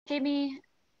gave me,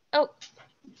 oh,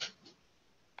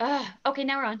 okay,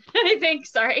 now we're on. I think,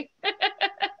 sorry.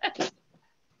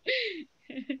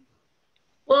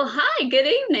 Well, hi, good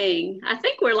evening. I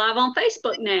think we're live on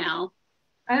Facebook now.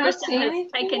 I don't Kristen see has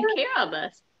anything. taken care of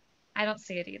us. I don't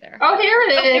see it either. Oh, here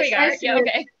it Oh, there is. we I are. see Yeah, it.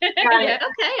 okay. Got Yeah. it.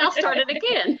 Okay, I'll start it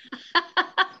again.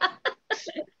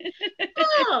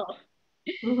 Oh,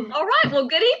 Mhm. all right. Well,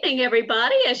 good evening,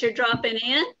 everybody. As you're dropping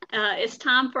in, it's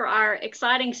time for our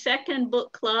exciting second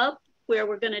book club where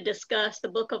we're going to discuss the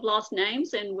Book of Lost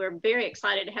Names. And we're very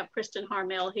excited to have Kristin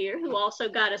Harmel here, who also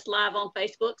got us live on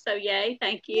Facebook. So, yay,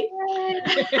 thank you.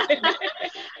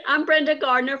 I'm Brenda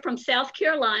Gardner from South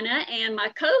Carolina, and my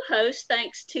co-host,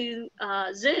 thanks to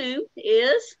Zoom,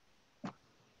 is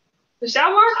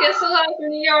Michelle Marcus, hello from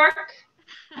New York.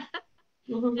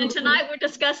 And tonight we're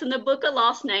discussing the Book of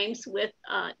Lost Names with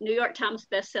New York Times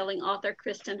bestselling author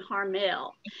Kristin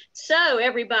Harmel. So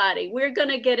everybody, we're going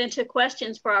to get into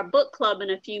questions for our book club in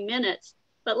a few minutes,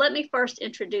 but let me first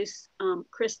introduce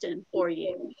Kristin for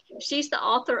you. She's the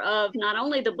author of not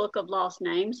only the Book of Lost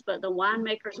Names, but The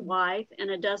Winemaker's Wife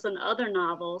and a dozen other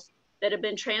novels that have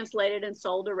been translated and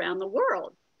sold around the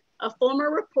world. A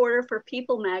former reporter for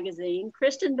People magazine,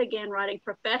 Kristin began writing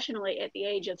professionally at the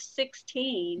age of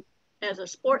 16 as a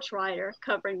sports writer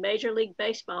covering Major League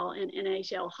Baseball and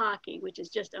NHL hockey, which is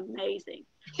just amazing.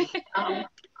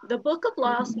 The Book of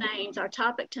Lost Names, our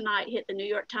topic tonight, hit the New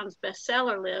York Times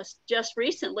bestseller list just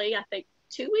recently, I think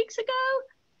 2 weeks ago,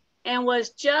 and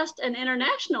was just an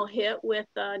international hit with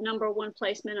 #1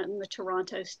 placement in the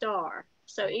Toronto Star.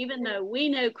 So even though we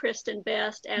know Kristin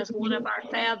best as one of our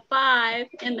Fab Five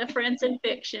in the Friends in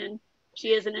Fiction,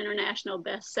 she is an international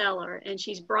bestseller, and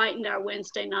she's brightened our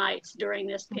Wednesday nights during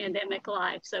this pandemic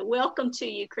life. So welcome to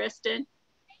you, Kristin.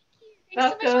 Thanks so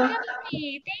much for having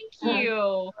me. Thank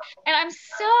you. And I'm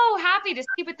so happy to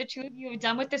see what the two of you have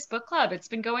done with this book club. It's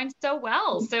been going so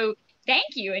well. So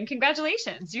thank you and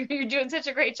congratulations. You're doing such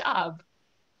a great job.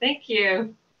 Thank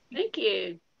you. Thank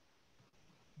you.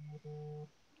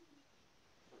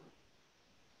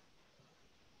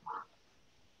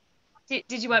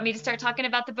 Did you want me to start talking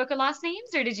about the Book of Lost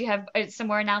Names, or did you have some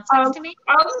more announcements to make?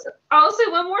 I'll say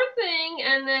one more thing,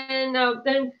 and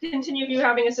then continue you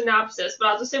having a synopsis. But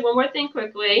I'll just say one more thing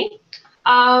quickly.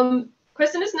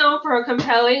 Kristin is known for her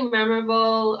compelling,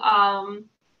 memorable,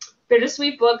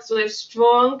 bittersweet books with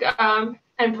strong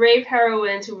and brave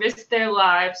heroines who risk their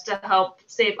lives to help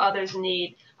save others in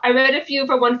need. I read a few of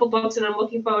her wonderful books, and I'm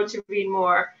looking forward to read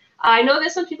more. I know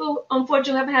there's some people,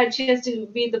 unfortunately, haven't had a chance to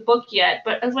read the book yet,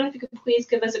 but I was wondering if you could please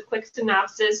give us a quick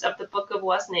synopsis of the Book of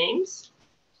Lost Names.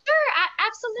 Sure,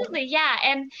 absolutely. Yeah.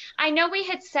 And I know we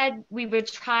had said we would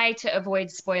try to avoid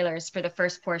spoilers for the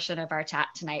first portion of our chat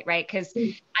tonight, right? Because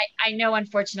I know,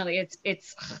 unfortunately,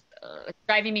 it's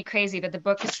driving me crazy, but the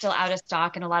book is still out of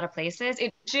stock in a lot of places.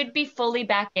 It should be fully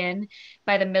back in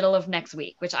by the middle of next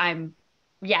week,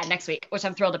 next week, which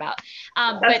I'm thrilled about.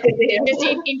 But just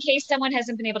in case someone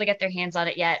hasn't been able to get their hands on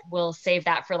it yet, we'll save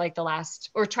that for like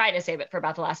or try to save it for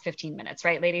about the last 15 minutes,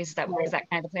 right, ladies? Is that kind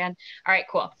of the plan? All right,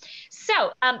 cool.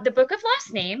 So the Book of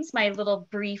Lost Names, my little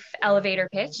brief elevator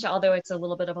pitch, although it's a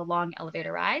little bit of a long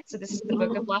elevator ride. So this is the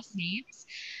Book of Lost Names.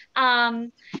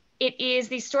 It is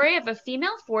the story of a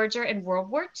female forger in World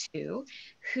War II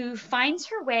who finds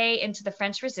her way into the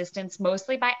French resistance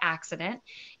mostly by accident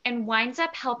and winds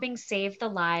up helping save the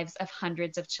lives of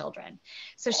hundreds of children.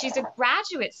 So she's a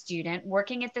graduate student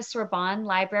working at the Sorbonne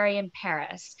Library in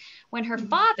Paris when her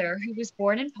father, who was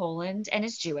born in Poland and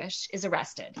is Jewish, is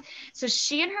arrested. So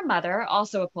she and her mother,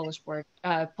 also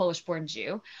a Polish-born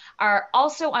Jew, are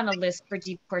also on a list for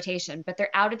deportation, but they're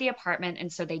out of the apartment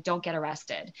and so they don't get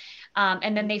arrested.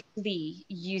 And then they flee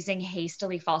using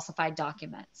hastily falsified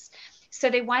documents. So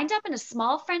they wind up in a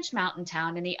small French mountain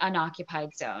town in the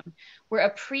unoccupied zone, where a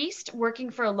priest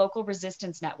working for a local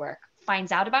resistance network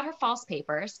finds out about her false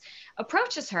papers,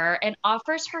 approaches her, and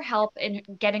offers her help in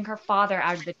getting her father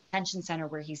out of the detention center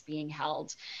where he's being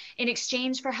held, in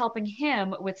exchange for helping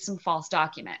him with some false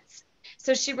documents.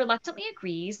 So she reluctantly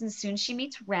agrees, and soon she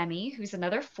meets Remy, who's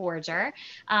another forger.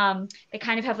 They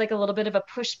kind of have like a little bit of a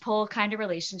push-pull kind of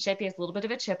relationship. He has a little bit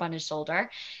of a chip on his shoulder,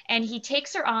 and he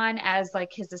takes her on as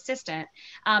like his assistant.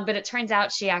 But it turns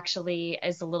out she actually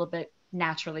is a little bit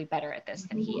naturally better at this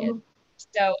than he is.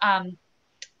 So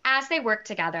as they work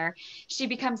together, she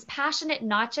becomes passionate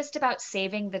not just about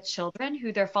saving the children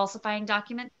who they're falsifying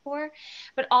documents for,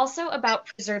 but also about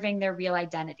preserving their real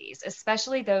identities,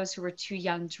 especially those who are too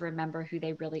young to remember who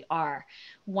they really are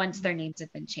once their names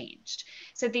have been changed.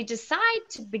 So they decide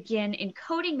to begin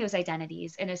encoding those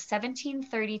identities in a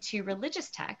 1732 religious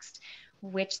text,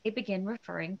 which they begin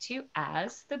referring to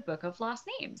as the Book of Lost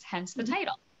Names, hence the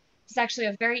title. It's actually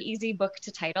a very easy book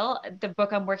to title. The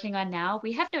book I'm working on now,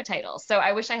 we have no title. So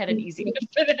I wish I had an easy one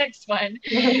for the next one.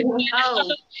 Oh,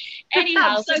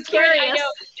 Anyhow, I'm so the story, I curious.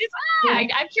 know,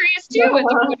 I'm curious too what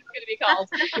the book is going to be called.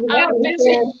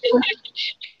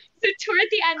 So toward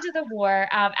the end of the war,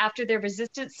 after the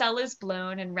resistance cell is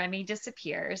blown and Remy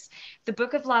disappears, the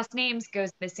Book of Lost Names goes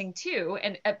missing too,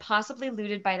 and possibly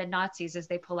looted by the Nazis as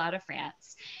they pull out of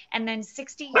France. And then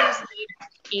 60 years later,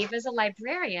 Ava's a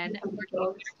librarian working in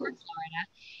Newport, Florida,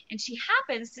 and she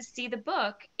happens to see the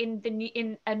book in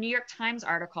a New York Times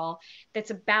article that's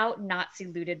about Nazi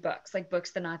looted books, like books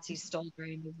the Nazis stole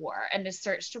during the war, and the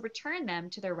search to return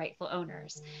them to their rightful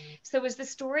owners. So as the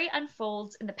story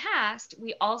unfolds in the past,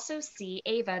 we also see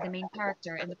Ava, the main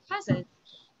character, in the present,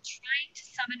 trying to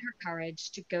summon her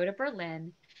courage to go to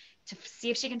Berlin to see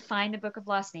if she can find the Book of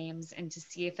Lost Names and to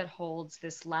see if it holds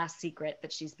this last secret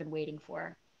that she's been waiting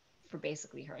for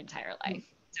basically her entire life.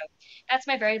 So that's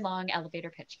my very long elevator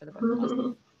pitch for the Book of Lost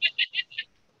Names.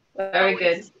 Very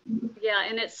good. Yeah,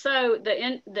 and it's so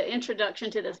the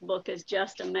introduction to this book is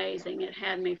just amazing. It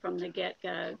had me from the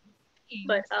get-go.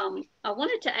 But I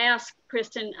wanted to ask,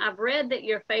 Kristin, I've read that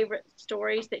your favorite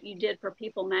stories that you did for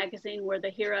People magazine were the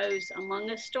Heroes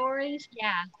Among Us stories.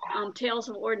 Yeah. Tales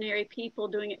of ordinary people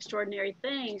doing extraordinary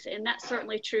things, and that's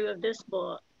certainly true of this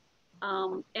book.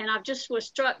 And I just was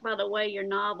struck by the way your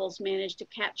novels managed to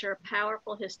capture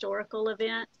powerful historical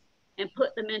events and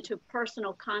put them into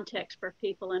personal context for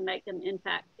people and make them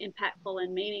impactful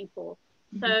and meaningful.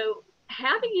 Mm-hmm. So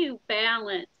how do you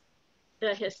balance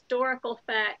the historical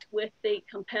fact with the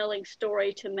compelling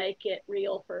story to make it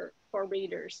real for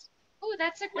readers? Oh,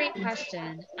 that's a great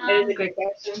question. It is a great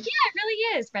question. Yeah, it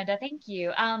really is, Brenda. Thank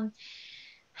you.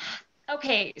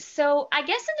 Okay, so I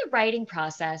guess in the writing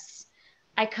process,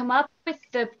 I come up with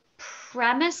the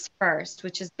premise first,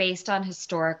 which is based on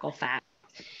historical fact.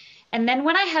 And then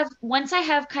once I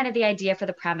have kind of the idea for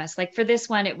the premise, like for this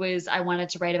one, I wanted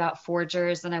to write about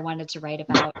forgers and I wanted to write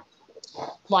about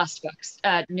lost books,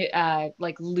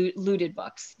 like looted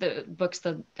books, the books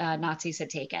the Nazis had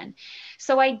taken.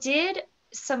 So I did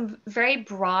some very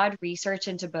broad research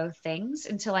into both things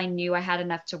until I knew I had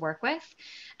enough to work with.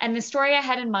 And the story I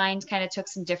had in mind kind of took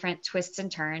some different twists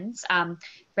and turns.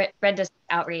 Brenda's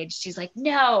outraged. She's like,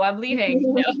 no, I'm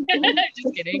leaving. No,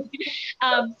 just kidding.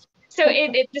 So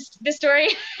the story,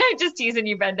 I'm just teasing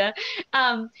you, Brenda.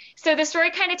 So the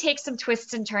story kind of takes some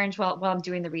twists and turns while I'm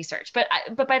doing the research. But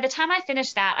by the time I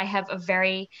finish that, I have a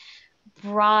very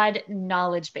broad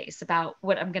knowledge base about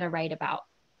what I'm going to write about.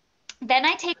 Then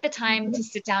I take the time to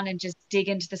sit down and just dig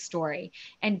into the story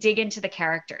and dig into the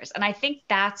characters. And I think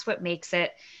that's what makes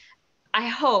it, I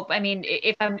hope, I mean,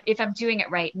 if I'm doing it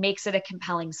right, makes it a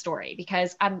compelling story,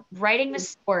 because I'm writing the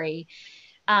story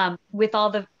with all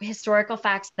the historical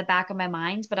facts in the back of my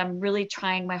mind, but I'm really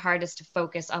trying my hardest to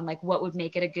focus on like what would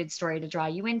make it a good story to draw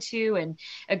you into and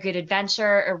a good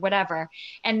adventure or whatever.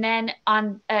 And then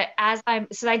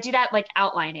so I do that like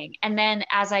outlining. And then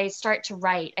as I start to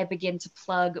write, I begin to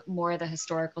plug more of the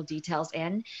historical details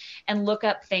in and look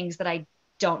up things that I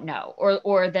don't know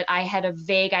or that I had a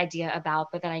vague idea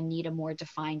about, but that I need a more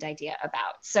defined idea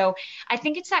about. So I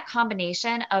think it's that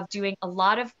combination of doing a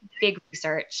lot of big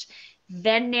research,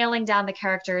 then nailing down the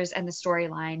characters and the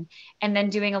storyline, and then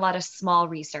doing a lot of small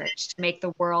research to make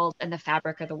the world and the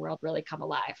fabric of the world really come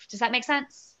alive. Does that make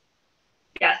sense?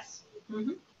 Yes.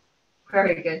 Mm-hmm.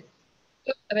 Very good.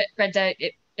 Brenda,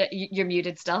 you're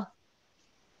muted still.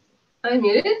 I'm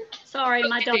muted? Sorry,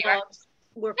 my dogs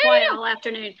were quiet all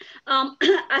afternoon.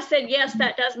 I said, yes,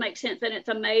 that does make sense, and it's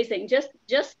amazing.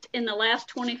 Just in the last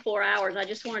 24 hours, I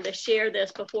just wanted to share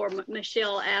this before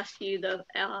Michelle asked you the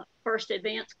first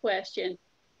advanced question.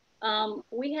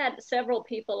 We had several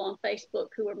people on Facebook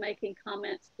who were making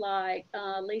comments like,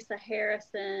 Lisa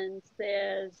Harrison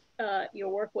says, your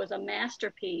work was a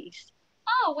masterpiece.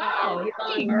 Oh, wow.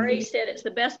 Yvonne Murray said, it's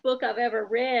the best book I've ever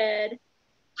read.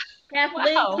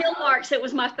 Kathleen Kilmarks, it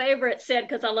was my favorite, said,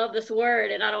 because I love this word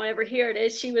and I don't ever hear it,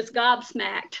 is she was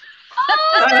gobsmacked.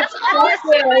 Oh, that's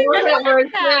awesome.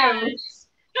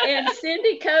 And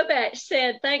Cindy Kovach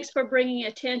said, thanks for bringing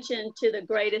attention to the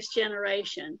greatest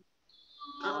generation.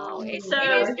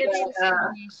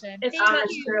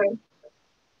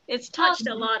 It's touched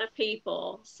a lot of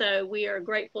people, so we are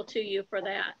grateful to you for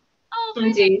that. Oh,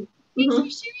 indeed. Thanks for sharing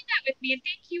that with me, and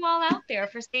thank you all out there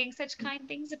for saying such kind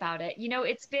things about it. You know,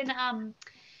 it's been, I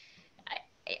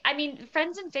mean,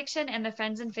 Friends in Fiction and the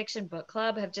Friends in Fiction Book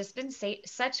Club have just been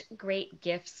such great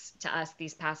gifts to us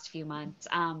these past few months.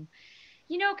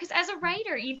 You know, because as a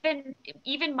writer,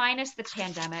 even minus the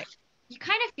pandemic, you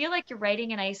kind of feel like you're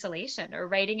writing in isolation or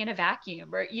writing in a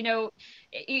vacuum, or,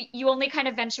 you only kind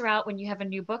of venture out when you have a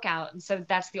new book out. And so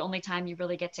that's the only time you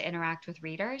really get to interact with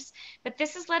readers. But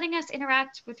this is letting us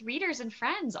interact with readers and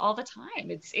friends all the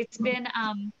time.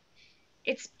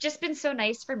 It's just been so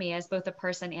nice for me as both a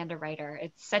person and a writer.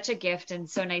 It's such a gift, and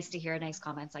so nice to hear nice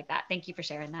comments like that. Thank you for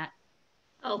sharing that.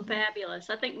 Oh, fabulous.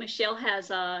 I think Michelle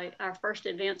has our first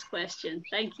advanced question.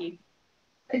 Thank you.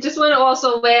 I just want to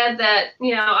also add that,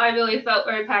 I really felt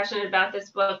very passionate about this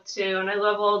book too, and I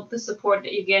love all the support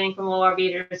that you're getting from all our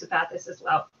readers about this as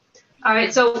well. All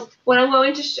right, so what I'm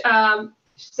going to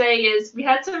say is we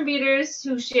had some readers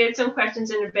who shared some questions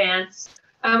in advance.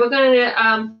 We're going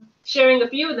to sharing a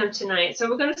few of them tonight, so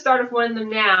we're going to start with one of them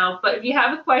now. But if you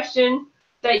have a question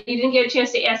that you didn't get a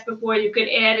chance to ask before, you could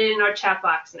add it in our chat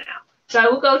box now. So I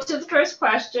will go to the first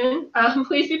question.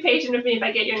 Please be patient with me if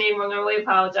I get your name wrong. I really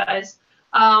apologize.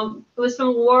 It was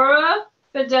from Laura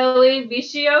Fideli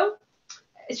Vicio.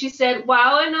 She said,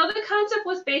 while I know the concept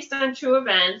was based on true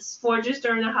events, forged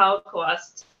during the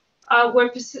Holocaust,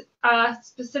 were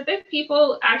specific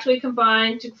people actually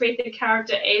combined to create the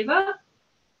character Ava?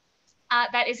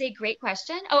 That is a great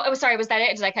question. Oh, sorry. Was that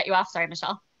it? Did I cut you off? Sorry,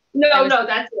 Michelle. No,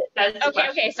 that's it. That's the okay.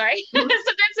 Okay. Sorry.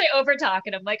 Sometimes I overtalk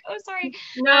and I'm like, oh, sorry.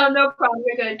 No problem.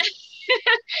 You're good.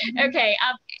 Okay.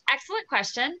 Excellent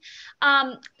question.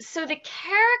 So the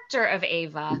character of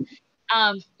Ava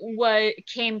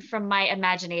came from my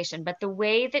imagination, but the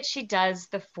way that she does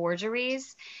the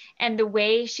forgeries and the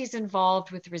way she's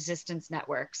involved with resistance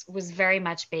networks was very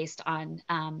much based on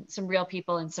some real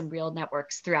people and some real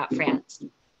networks throughout France.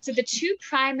 So the two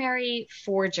primary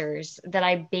forgers that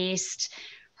I based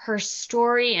her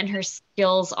story and her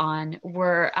skills on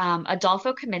were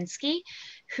Adolfo Kaminsky,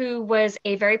 who was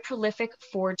a very prolific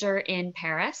forger in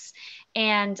Paris,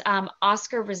 and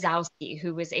Oscar Rosowski,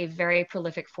 who was a very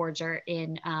prolific forger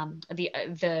in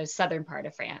the southern part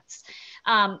of France.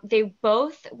 They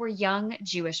both were young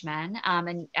Jewish men,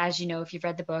 and as you know, if you've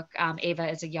read the book, Ava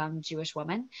is a young Jewish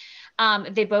woman.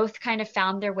 They both kind of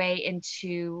found their way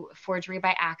into forgery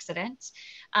by accident.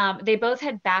 They both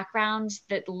had backgrounds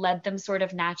that led them sort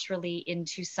of naturally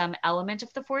into some element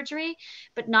of the forgery,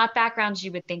 but not backgrounds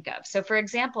you would think of. So for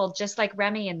example, just like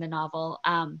Remy in the novel,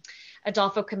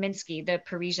 Adolfo Kaminsky, the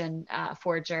Parisian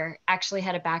forger, actually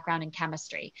had a background in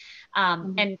chemistry.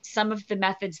 And some of the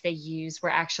methods they use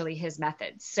were actually his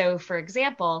methods. So for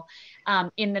example,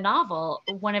 in the novel,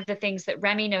 one of the things that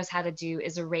Remy knows how to do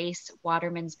is erase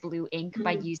Waterman's blue ink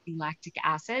by using lactic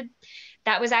acid.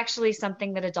 That was actually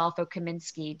something that Adolfo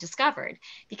Kaminsky discovered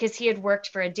because he had worked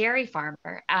for a dairy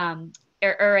farmer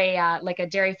or a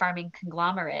dairy farming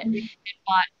conglomerate and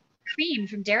bought cream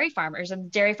from dairy farmers,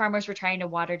 and dairy farmers were trying to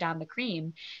water down the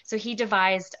cream. So he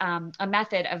devised a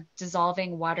method of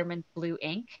dissolving Waterman's blue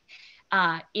ink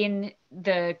in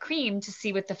the cream to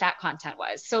see what the fat content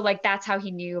was. So like that's how he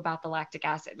knew about the lactic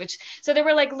acid, so there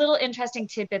were like little interesting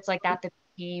tidbits like that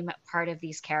became part of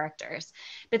these characters.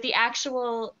 But the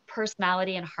actual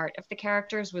personality and heart of the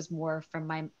characters was more from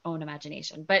my own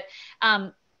imagination. But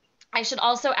I should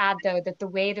also add, though, that the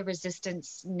way the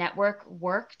resistance network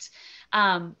worked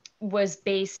was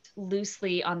based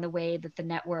loosely on the way that the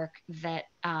network that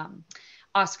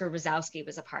Oscar Rosowski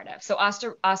was a part of. So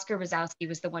Oscar Rosowski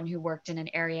was the one who worked in an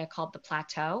area called the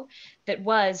Plateau that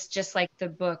was just like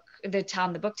the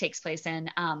town the book takes place in,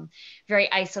 very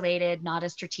isolated, not a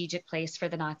strategic place for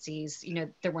the Nazis.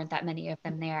 There weren't that many of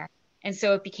them there. And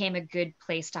so it became a good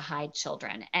place to hide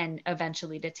children and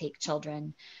eventually to take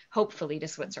children, hopefully, to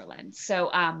Switzerland.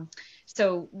 So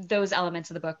those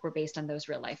elements of the book were based on those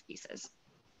real life pieces.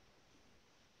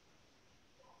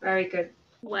 Very good.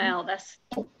 Wow,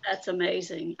 that's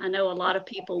amazing. I know a lot of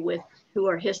people who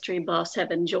are history buffs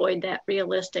have enjoyed that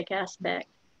realistic aspect.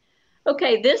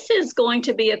 Okay, this is going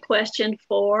to be a question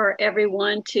for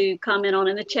everyone to comment on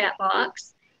in the chat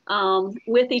box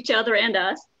with each other and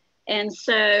us. And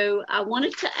so I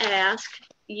wanted to ask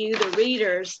you, the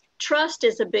readers, trust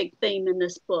is a big theme in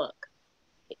this book.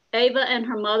 Ava and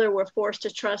her mother were forced to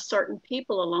trust certain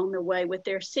people along the way with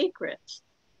their secrets.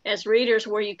 As readers,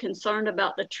 were you concerned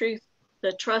about the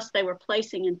trust they were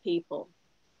placing in people?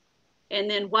 And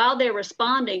then while they're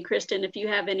responding, Kristin, if you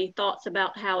have any thoughts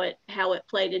about how it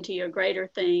played into your greater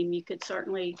theme, you could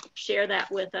certainly share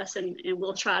that with us, and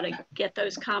we'll try to get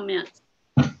those comments.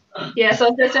 Yeah, so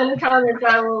if there's any comments,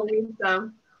 I will read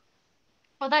some.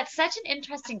 Well, that's such an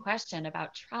interesting question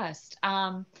about trust.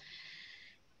 I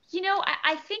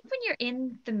think when you're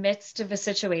in the midst of a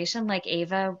situation like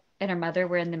Ava and her mother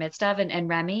were in the midst of, and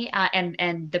Remy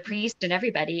and the priest and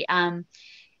everybody,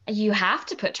 you have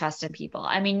to put trust in people.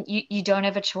 I mean, you don't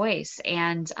have a choice.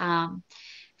 And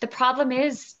the problem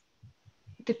is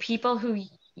the people who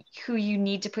you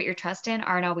need to put your trust in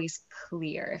aren't always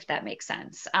clear, if that makes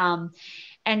sense.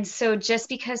 And so just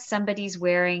because somebody's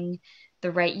wearing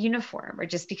the right uniform, or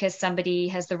just because somebody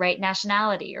has the right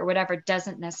nationality or whatever,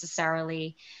 doesn't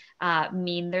necessarily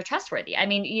mean they're trustworthy. I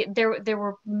mean, there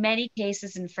were many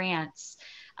cases in France.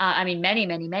 I mean,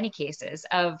 many cases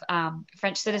of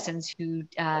French citizens who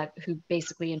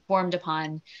basically informed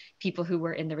upon people who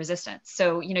were in the resistance.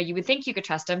 So, you would think you could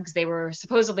trust them because they were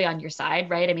supposedly on your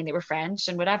side, right? I mean, they were French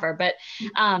and whatever, but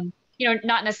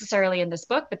not necessarily in this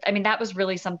book, but I mean, that was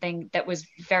really something that was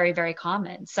very, very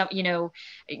common. So,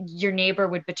 your neighbor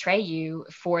would betray you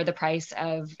for the price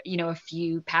of, a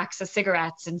few packs of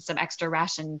cigarettes and some extra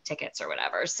ration tickets or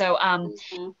whatever. So,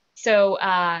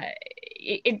 I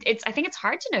think it's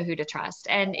hard to know who to trust.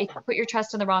 And if you put your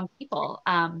trust in the wrong people,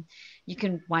 you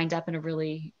can wind up in a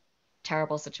really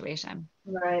terrible situation.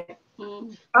 Right.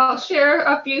 I'll share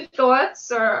a few thoughts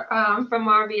from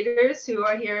our readers who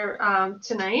are here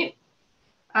tonight.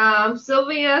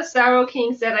 Sylvia Sarrow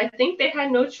King said, I think they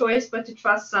had no choice but to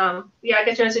trust some. Yeah, I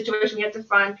guess you're in a situation you have to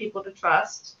find people to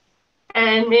trust.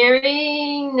 And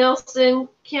Mary Nelson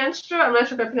Kanstra, I'm not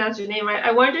sure if I pronounced your name right,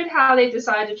 I wondered how they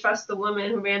decided to trust the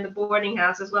woman who ran the boarding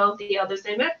house as well as the others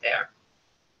they met there.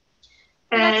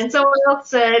 And someone else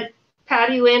said,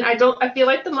 Patty Lynn, I feel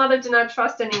like the mother did not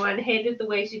trust anyone, hated the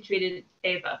way she treated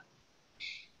Ava.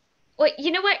 Well,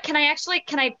 you know what? Can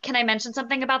I mention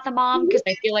something about the mom? Because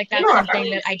I feel like that's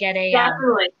something that I get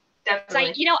definitely.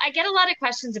 I get a lot of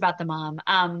questions about the mom.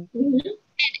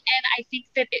 And I think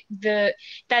that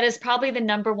that is probably the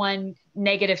number one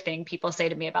negative thing people say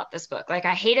to me about this book. Like,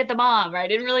 I hated the mom, or I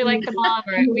didn't really like the mom,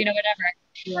 or whatever.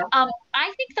 Yeah.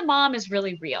 I think the mom is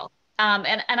really real.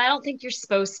 And I don't think you're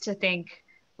supposed to think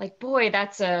like, boy,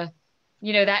 that's a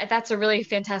really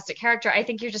fantastic character. I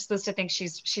think you're just supposed to think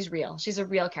she's real. She's a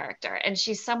real character. And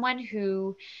she's someone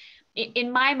who,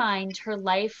 in my mind, her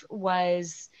life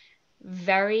was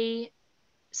very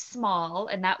small,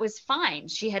 and that was fine.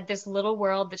 She had this little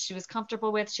world that she was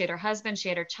comfortable with. She had her husband, she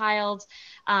had her child.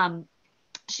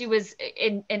 She was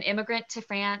an immigrant to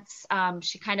France.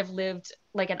 She kind of lived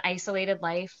like an isolated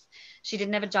life. She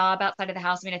didn't have a job outside of the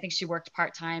house. I mean, I think she worked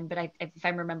part-time, but if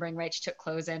I'm remembering right, she took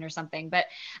clothes in or something. But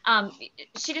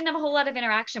she didn't have a whole lot of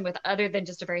interaction with other than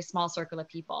just a very small circle of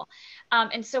people.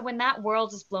 And so when that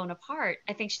world is blown apart,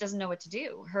 I think she doesn't know what to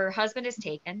do. Her husband is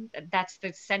taken. That's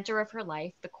the center of her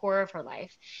life, the core of her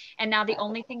life. And now the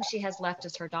only thing she has left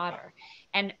is her daughter.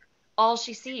 And all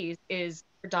she sees is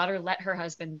her daughter let her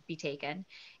husband be taken.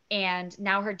 And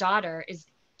now her daughter is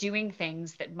doing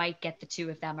things that might get the two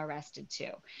of them arrested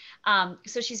too.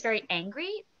 So she's very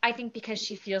angry, I think, because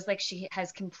she feels like she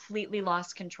has completely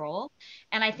lost control.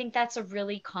 And I think that's a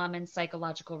really common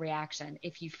psychological reaction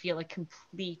if you feel a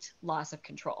complete loss of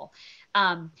control.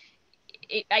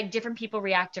 Different people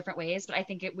react different ways, but I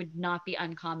think it would not be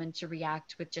uncommon to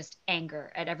react with just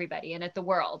anger at everybody and at the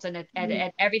world and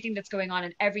at everything that's going on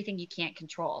and everything you can't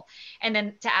control. And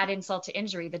then to add insult to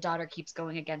injury, the daughter keeps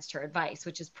going against her advice,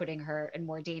 which is putting her in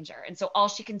more danger. And so all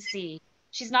she can see,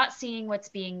 she's not seeing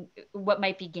what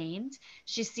might be gained.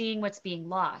 She's seeing what's being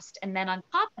lost. And then on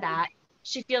top of that,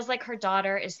 she feels like her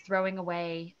daughter is throwing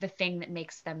away the thing that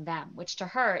makes them them, which to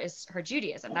her is her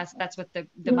Judaism. That's what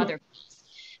the mother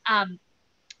feels.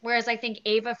 Whereas I think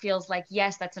Ava feels like,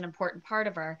 yes, that's an important part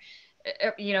of her,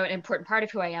 an important part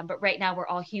of who I am. But right now we're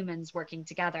all humans working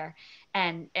together.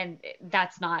 And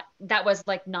that was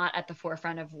like not at the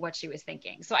forefront of what she was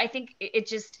thinking. So I think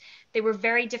they were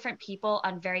very different people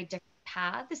on very different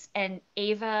paths. And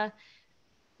Ava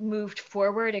moved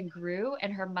forward and grew,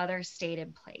 and her mother stayed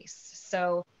in place.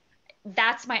 So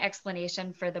that's my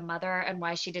explanation for the mother and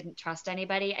why she didn't trust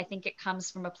anybody. I think it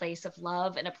comes from a place of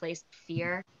love and a place of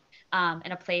fear.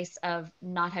 And a place of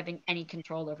not having any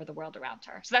control over the world around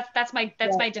her. So that's my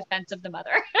defense of the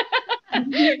mother,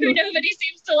 who nobody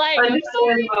seems to like.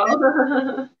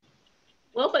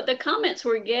 Well, but the comments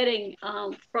we're getting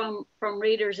from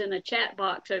readers in the chat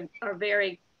box are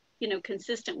very,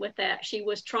 consistent with that. She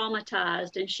was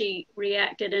traumatized and she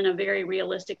reacted in a very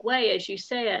realistic way, as you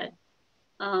said.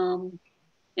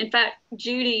 In fact,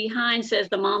 Judy Hines says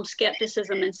the mom's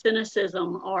skepticism and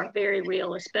cynicism are very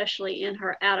real, especially in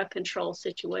her out of control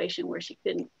situation where she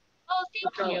couldn't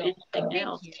control anything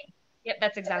else. Yep,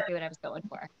 that's exactly what I was going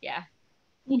for. Yeah.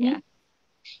 Mm-hmm. Yeah.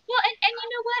 Well, and you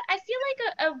know what? I feel like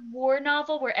a war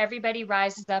novel where everybody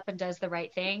rises up and does the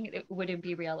right thing, it wouldn't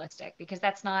be realistic, because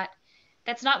that's not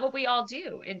what we all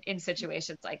do in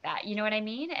situations like that. You know what I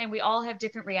mean? And we all have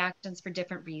different reactions for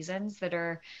different reasons that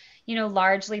are,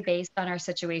 largely based on our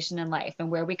situation in life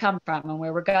and where we come from and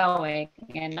where we're going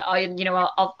and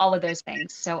all of those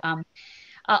things. So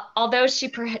Although she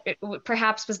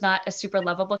perhaps was not a super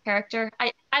lovable character,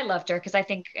 I loved her because I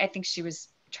think she was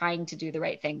trying to do the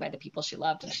right thing by the people she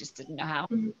loved, and she just didn't know how.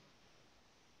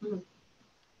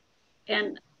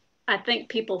 And I think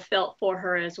people felt for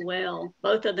her as well.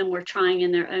 Both of them were trying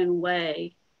in their own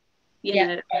way,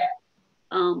 you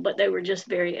know, but they were just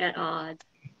very at odds.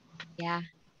 Yeah.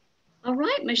 All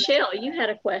right, Michelle, you had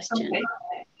a question.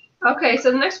 Okay,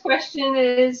 so the next question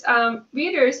is,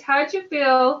 readers, how did you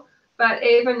feel about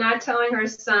Ava not telling her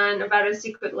son about her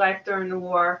secret life during the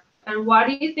war? And why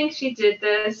do you think she did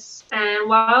this? And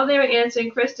while they were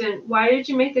answering, Kristin, why did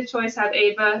you make the choice to have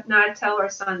Ava not tell her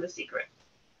son the secret?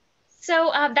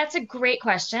 So that's a great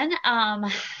question.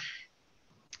 I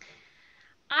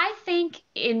think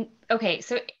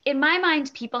so in my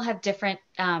mind, people have different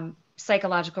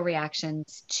psychological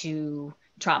reactions to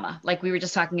trauma, like we were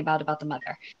just talking about the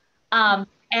mother.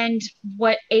 And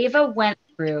what Ava went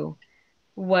through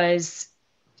was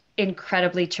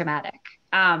incredibly traumatic.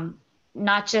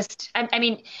 Not just, I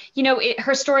mean,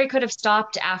 her story could have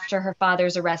stopped after her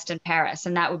father's arrest in Paris,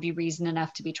 and that would be reason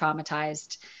enough to be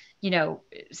traumatized,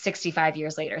 65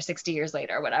 years later, 60 years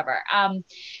later, whatever.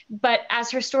 But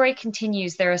as her story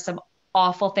continues, there are some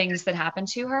awful things that happen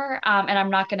to her. And I'm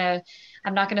not gonna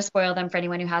spoil them for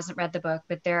anyone who hasn't read the book,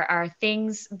 but there are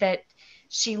things that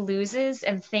she loses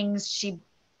and things she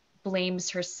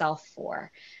blames herself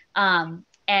for. And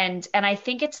I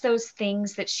think it's those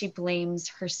things that she blames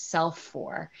herself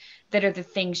for that are the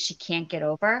things she can't get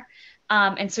over.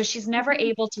 And so she's never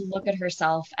able to look at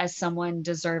herself as someone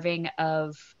deserving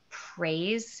of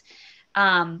praise.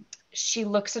 She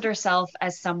looks at herself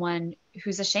as someone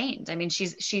who's ashamed. I mean,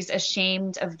 she's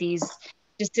ashamed of these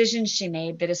decisions she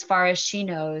made that, as far as she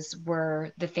knows,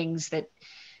 were the things that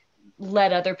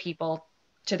led other people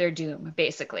to their doom,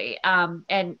 basically. And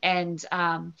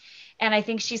I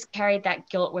think she's carried that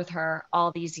guilt with her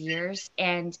all these years.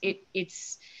 And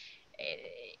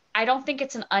I don't think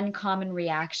it's an uncommon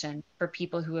reaction for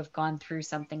people who have gone through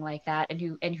something like that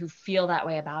and who feel that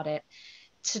way about it,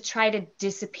 to try to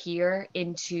disappear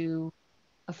into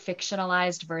a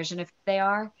fictionalized version of who they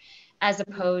are, as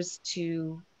opposed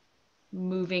to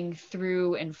moving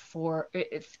through and through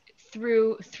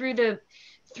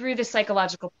the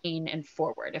psychological pain and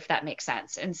forward, if that makes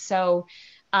sense. And so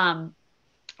I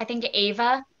think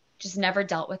Ava just never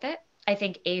dealt with it. I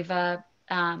think Ava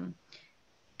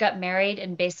got married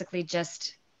and basically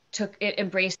just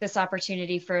embraced this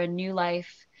opportunity for a new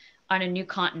life on a new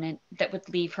continent that would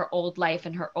leave her old life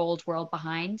and her old world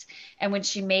behind. And when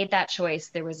she made that choice,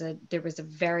 there was a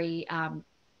very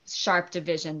sharp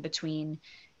division between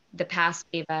the past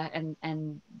Ava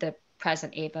and the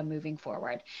present Ava moving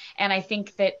forward. And I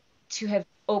think that to have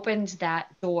opened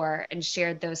that door and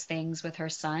shared those things with her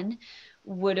son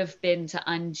would have been to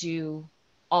undo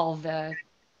all the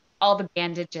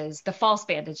bandages, the false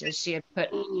bandages she had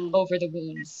put over the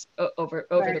wounds over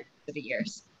the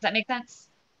years. Does that make sense?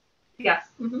 Yes.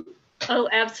 Mm-hmm. Oh,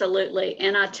 absolutely.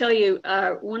 And I tell you,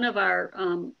 one of our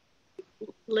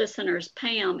listeners,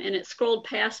 Pam, and it scrolled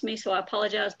past me, so I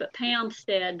apologize, but Pam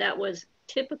said that was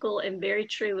typical and very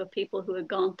true of people who had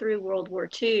gone through World War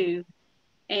II,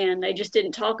 and they just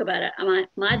didn't talk about it.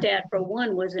 My dad, for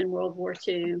one, was in World War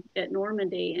II at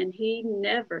Normandy, and he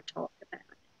never talked about it.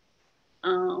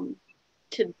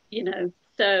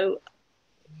 So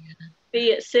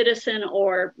be it citizen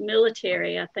or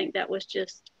military, I think that was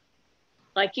just,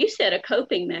 like you said, a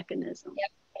coping mechanism.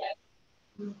 Yep.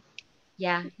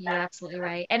 Yeah, you're absolutely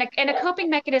right. And a coping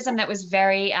mechanism that was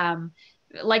very,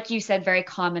 like you said, very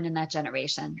common in that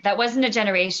generation. That wasn't a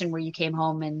generation where you came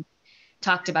home and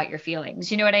talked about your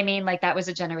feelings. You know what I mean? Like, that was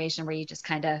a generation where you just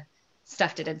kind of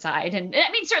stuffed it inside. And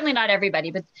I mean, certainly not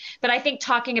everybody, but I think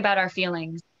talking about our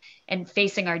feelings and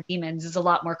facing our demons is a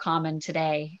lot more common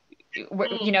today,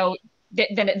 than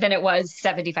it was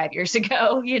 75 years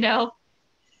ago,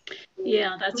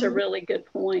 Yeah, that's a really good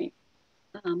point.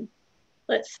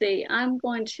 Let's see.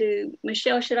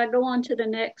 Michelle, should I go on to the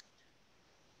next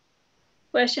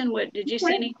question? What did you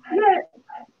see any?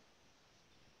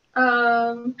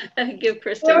 Give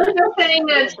Kristin. There was a thing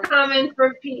that's common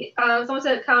for someone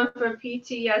said common for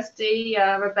PTSD.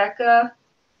 Rebecca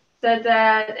said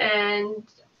that, and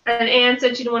Anne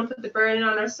said she didn't want to put the burden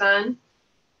on her son.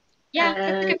 Yeah,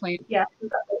 that's a good point. Yeah,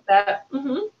 that.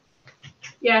 Mm-hmm.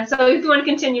 Yeah. So if you want to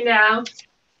continue now.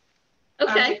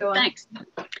 Okay. Thanks.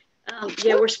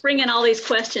 We're springing all these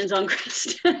questions on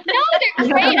Kristin. No, they're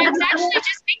great. I was actually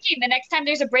just thinking the next time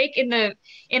there's a break in the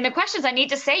questions, I need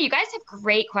to say you guys have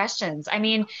great questions. I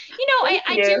mean, I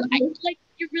like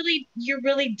you're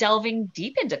really delving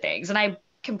deep into things, and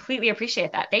completely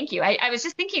appreciate that. Thank you. I was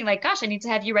just thinking like, gosh, I need to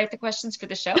have you write the questions for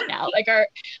the show now, like our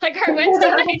Wednesday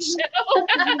night show.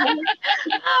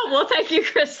 Oh, well, thank you,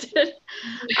 Kristin.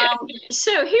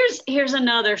 So here's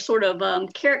another sort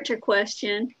of character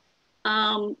question.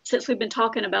 Since we've been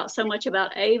talking about so much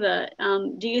about Ava,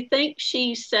 do you think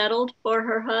she settled for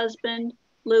her husband,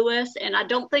 Lewis? And I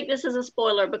don't think this is a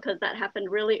spoiler because that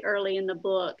happened really early in the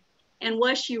book. And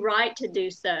was she right to do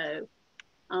so?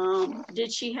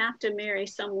 Did she have to marry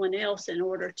someone else in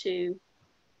order to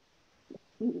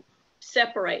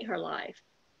separate her life?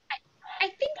 I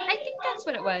think that's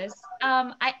what it was.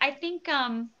 I think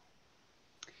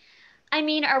I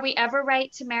mean, are we ever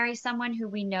right to marry someone who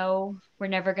we know we're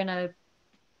never gonna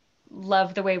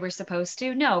love the way we're supposed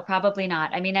to? No, probably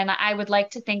not. I mean, and I would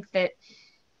like to think that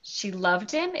she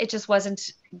loved him. It just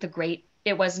wasn't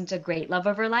it wasn't a great love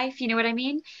of her life, you know what I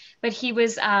mean? But he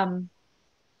was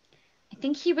I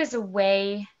think he was a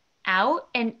way out,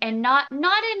 and not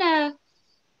in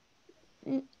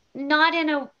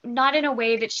a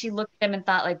way that she looked at him and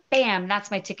thought like, bam,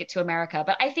 that's my ticket to America.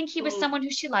 But I think he was someone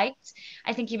who she liked.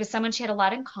 I think he was someone she had a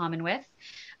lot in common with.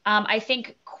 I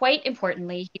think quite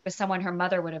importantly, he was someone her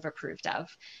mother would have approved of,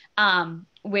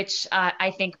 which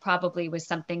I think probably was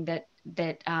something that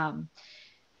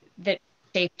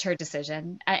shaped her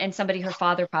decision, and somebody her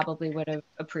father probably would have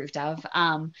approved of.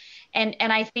 And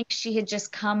I think she had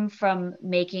just come from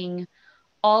making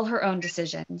all her own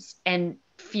decisions and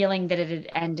feeling that it had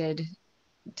ended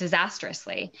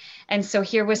disastrously. And so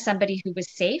here was somebody who was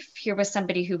safe. Here was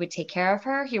somebody who would take care of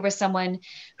her. Here was someone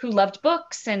who loved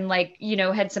books and like,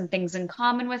 had some things in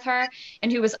common with her,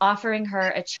 and who was offering her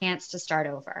a chance to start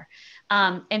over.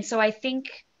 And so I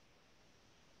think,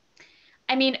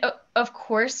 I mean, of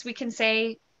course we can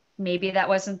say maybe that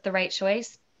wasn't the right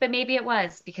choice, but maybe it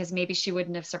was, because maybe she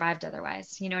wouldn't have survived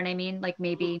otherwise. You know what I mean? Like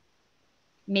maybe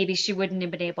she wouldn't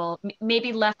have been able,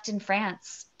 maybe left in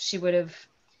France, she wouldn't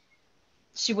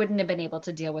have been able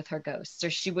to deal with her ghosts, or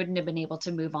she wouldn't have been able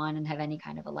to move on and have any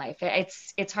kind of a life.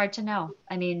 It's hard to know.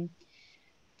 I mean,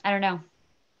 I don't know.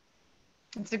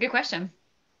 It's a good question.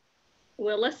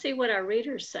 Well, let's see what our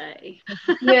readers say.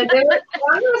 Yeah, they were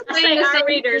I say our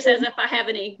readers as if I have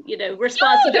any,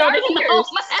 responsibility.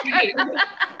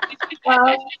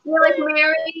 Like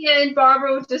Mary and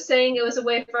Barbara were just saying it was a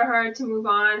way for her to move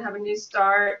on, have a new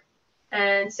start.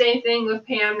 And same thing with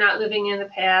Pam not living in the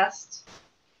past.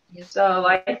 So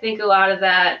I think a lot of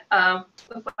that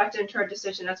reflected into her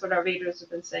decision. That's what our readers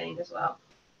have been saying as well.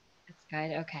 That's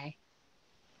good. Okay.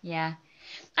 Yeah.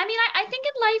 I mean, I think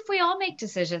in life we all make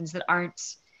decisions that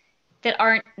aren't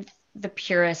the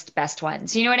purest, best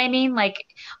ones. You know what I mean? Like,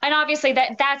 and obviously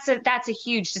that's a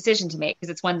huge decision to make, because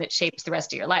it's one that shapes the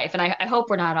rest of your life. And I hope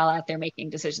we're not all out there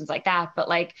making decisions like that. But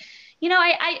like,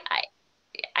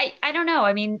 I don't know.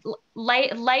 I mean,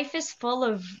 life is full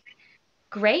of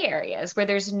gray areas where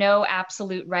there's no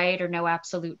absolute right or no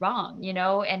absolute wrong,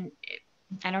 and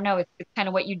I don't know, it's kind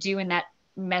of what you do in that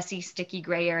messy, sticky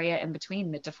gray area in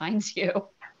between that defines you.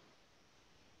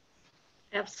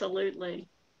 Absolutely.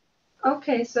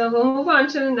 Okay, so we'll move on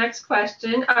to the next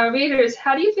question. Readers,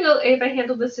 how do you feel Ava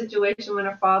handled the situation when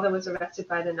her father was arrested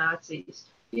by the Nazis?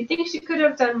 Do you think she could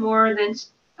have done more than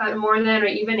or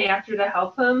even after to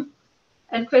help him?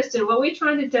 And Kristin, what were you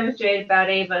trying to demonstrate about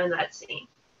Ava in that scene?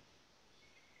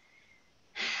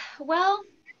 Well,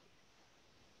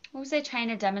 what was I trying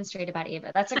to demonstrate about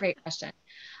Ava? That's a great question.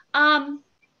 I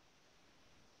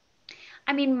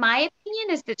mean, my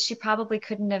opinion is that she probably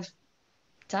couldn't have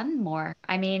done more.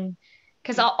 I mean,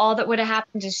 because all that would have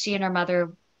happened is she and her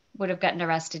mother would have gotten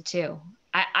arrested too.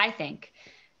 I think.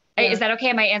 Yeah. Is that okay?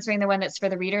 Am I answering the one that's for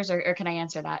the readers, or can I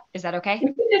answer that? Is that okay?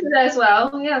 You can answer that as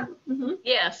well. Yeah. Mm-hmm.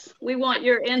 Yes, we want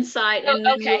your insight, and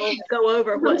then we'll go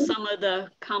over what some of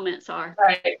the comments are.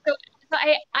 Right. So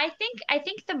I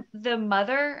think the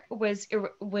mother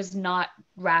was not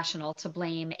rational to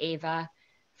blame Ava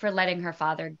for letting her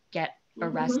father get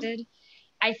arrested.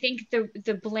 Mm-hmm. I think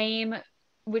the blame,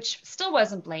 which still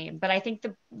wasn't blame, but I think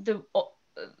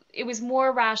it was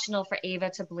more rational for Ava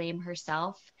to blame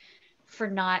herself for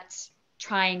not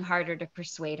trying harder to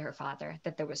persuade her father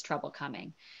that there was trouble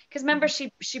coming. Because remember,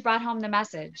 she brought home the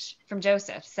message from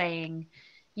Joseph saying,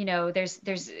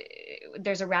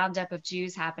 there's a roundup of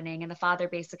Jews happening, and the father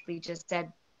basically just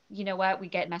said, you know what, we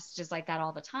get messages like that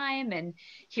all the time, and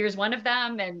here's one of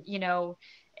them, and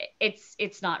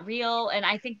it's not real. And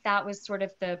I think that was sort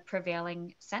of the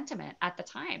prevailing sentiment at the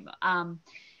time.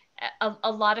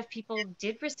 A lot of people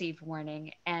did receive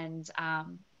warning and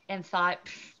thought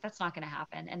that's not going to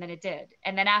happen, and then it did.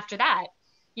 And then after that,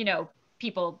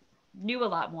 people knew a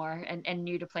lot more and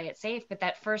knew to play it safe. But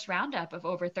that first roundup of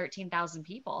over 13,000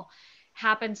 people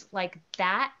happened like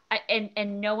that,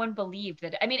 and no one believed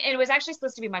that. I mean, it was actually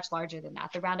supposed to be much larger than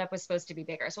that. The roundup was supposed to be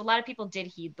bigger, so a lot of people did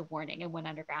heed the warning and went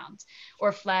underground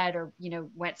or fled or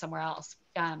went somewhere else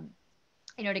to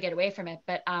get away from it.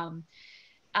 But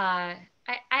I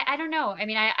don't know. I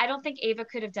mean, I don't think Ava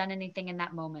could have done anything in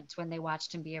that moment when they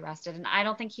watched him be arrested, and I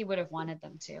don't think he would have wanted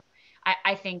them to.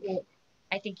 I think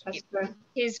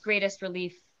his greatest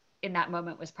relief in that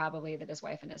moment was probably that his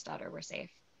wife and his daughter were safe.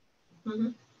 Mm-hmm.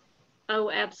 Oh,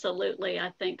 absolutely.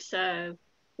 I think so.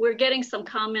 We're getting some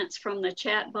comments from the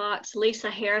chat box.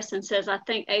 Lisa Harrison says, I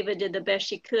think Ava did the best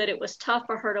she could. It was tough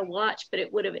for her to watch, but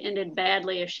it would have ended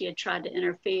badly if she had tried to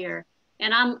interfere.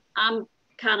 And I'm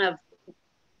kind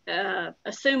of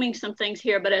assuming some things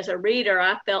here, but as a reader,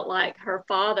 I felt like her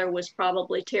father was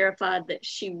probably terrified that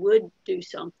she would do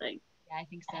something. Yeah, I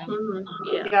think so.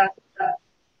 Mm-hmm. Yeah.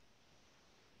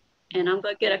 And I'm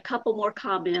going to get a couple more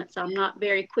comments. I'm not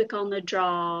very quick on the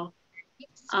draw.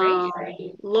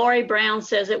 Lori Brown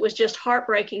says it was just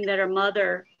heartbreaking that her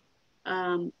mother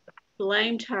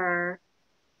blamed her.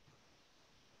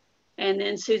 And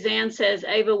then Suzanne says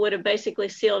Ava would have basically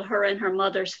sealed her and her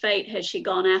mother's fate had she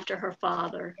gone after her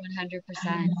father.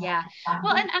 100%. Yeah.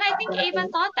 Well, and I think Ava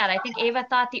thought that. I think Ava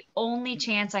thought the only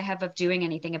chance I have of doing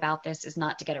anything about this is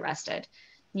not to get arrested,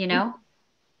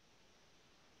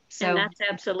 So and that's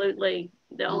absolutely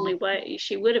the only way.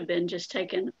 She would have been just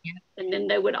taken, and then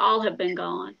they would all have been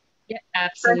gone. Yeah,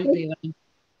 absolutely.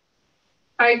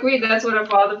 I agree. That's what her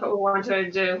father wanted her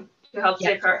to do to help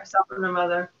save herself and her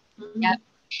mother. Mm-hmm. Yeah.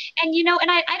 And,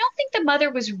 and I don't think the mother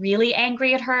was really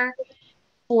angry at her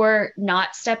for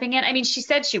not stepping in. I mean, she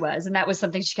said she was, and that was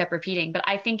something she kept repeating. But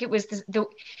I think it was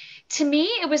to me,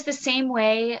 it was the same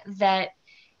way that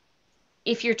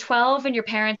if you're 12 and your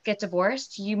parents get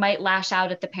divorced, you might lash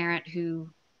out at the parent who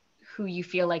you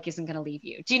feel like isn't going to leave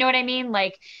you. Do you know what I mean?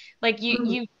 Like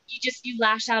you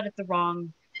lash out at the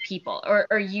wrong people,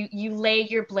 or you lay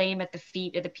your blame at the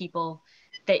feet of the people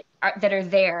that are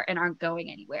there and aren't going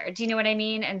anywhere. Do you know what I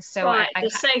mean? And so right, I the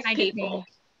safe people.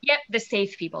 Yep, the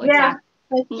safe people. Yeah,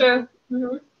 exactly. That's true.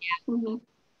 Mm-hmm. Yeah.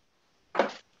 Mm-hmm.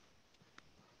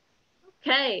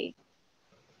 Okay.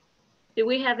 Do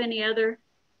we have any other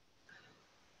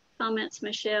comments,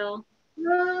 Michelle?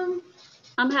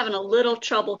 I'm having a little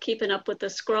trouble keeping up with the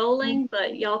scrolling,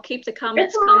 but y'all keep the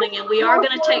comments coming, and we are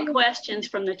going to take questions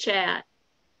from the chat.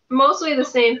 Mostly the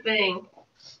same thing.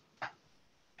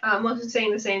 Mostly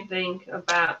saying the same thing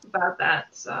about that.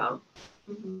 So.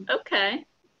 Mm-hmm. Okay.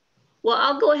 Well,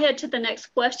 I'll go ahead to the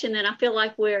next question, and I feel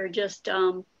like we're just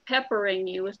peppering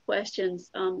you with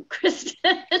questions,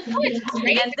 Kristin.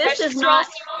 And this is not.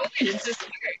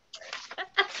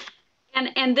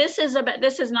 And this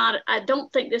is not, I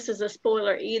don't think this is a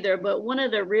spoiler either, but one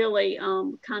of the really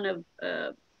kind of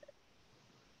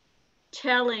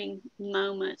telling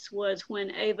moments was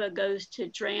when Ava goes to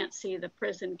Drancy, the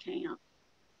prison camp,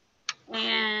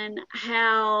 and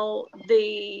how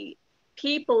the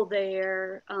people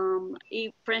there,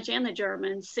 French and the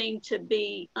Germans, seem to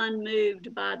be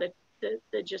unmoved by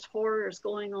the just horrors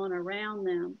going on around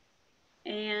them.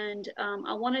 And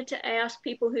I wanted to ask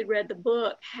people who read the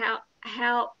book,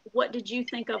 what did you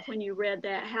think of when you read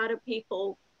that? How do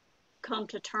people come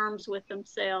to terms with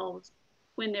themselves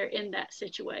when they're in that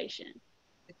situation?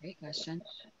 That's a great question.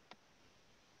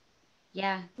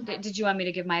 Yeah. Did you want me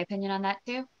to give my opinion on that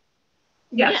too?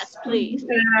 Yes, please.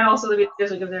 And also the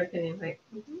readers will give their opinion. Right?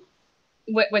 Mm-hmm.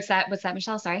 What's that,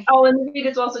 Michelle? Sorry. Oh, and the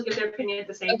readers will also give their opinion at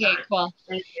the same time. Okay, cool.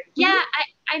 Yeah,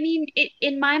 I mean,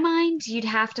 in my mind, you'd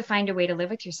have to find a way to live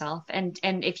with yourself, and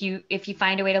if you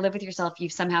find a way to live with yourself,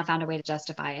 you've somehow found a way to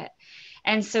justify it,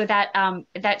 and so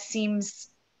that seems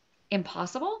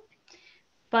impossible,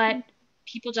 but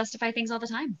people justify things all the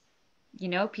time.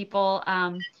 People.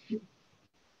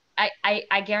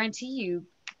 I guarantee you,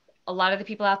 a lot of the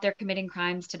people out there committing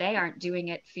crimes today aren't doing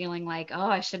it feeling like, oh,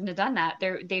 I shouldn't have done that.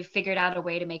 They've figured out a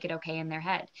way to make it okay in their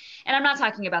head. And I'm not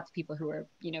talking about the people who are,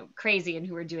 crazy and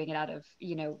who are doing it out of,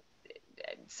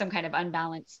 some kind of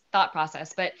unbalanced thought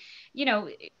process. But,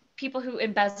 people who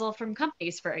embezzle from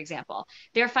companies, for example,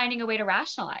 they're finding a way to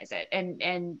rationalize it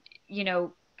and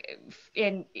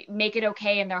make it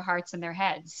okay in their hearts and their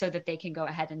heads so that they can go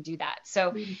ahead and do that.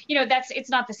 So, it's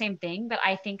not the same thing, but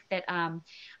I think that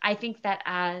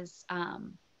as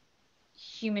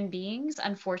human beings,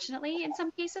 unfortunately, in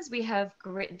some cases, we have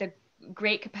the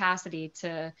great capacity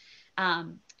to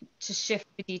shift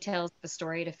the details of the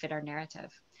story to fit our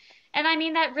narrative. And I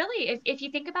mean, that really, if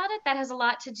you think about it, that has a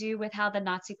lot to do with how the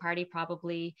Nazi Party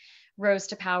probably rose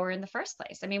to power in the first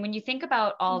place. I mean, when you think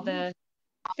about all the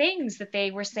things that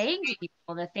they were saying to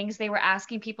people, the things they were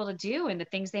asking people to do, and the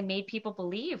things they made people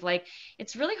believe. Like,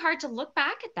 it's really hard to look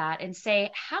back at that and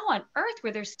say, how on earth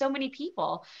were there so many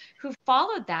people who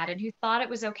followed that and who thought it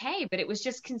was okay? But it was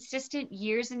just consistent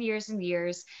years and years and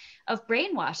years of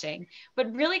brainwashing,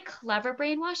 but really clever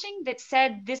brainwashing that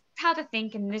said, this is how to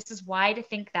think, and this is why to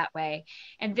think that way,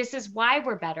 and this is why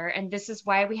we're better, and this is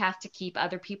why we have to keep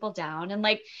other people down. And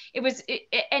like,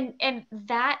 and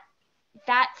that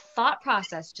thought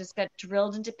process just got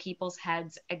drilled into people's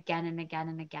heads again and again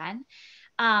and again.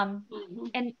 And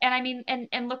I mean,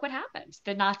 and look what happened.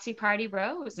 The Nazi Party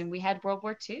rose, and we had World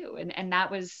War II, and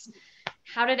that was,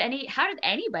 how did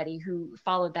anybody who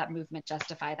followed that movement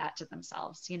justify that to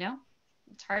themselves? You know,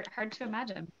 it's hard to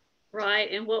imagine.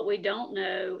 Right. And what we don't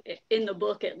know, in the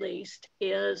book at least,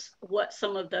 is what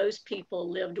some of those people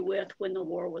lived with when the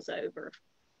war was over.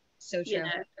 So true. You know?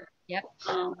 Yep.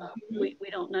 We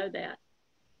don't know that.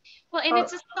 Well, and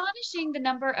it's astonishing the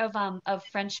number of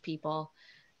French people.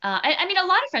 I mean, a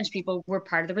lot of French people were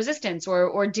part of the resistance,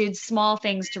 or did small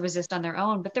things to resist on their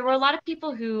own. But there were a lot of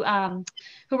people who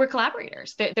were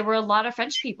collaborators. There were a lot of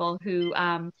French people who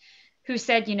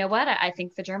said, you know what, I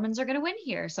think the Germans are going to win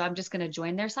here, so I'm just going to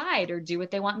join their side, or do what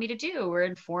they want me to do, or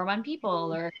inform on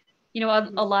people, or, you know,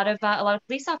 a lot of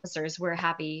police officers were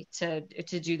happy to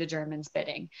do the Germans'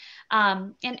 bidding,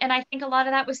 and I think a lot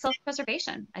of that was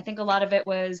self-preservation. I think a lot of it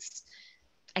was,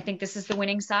 I think this is the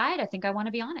winning side. I think I want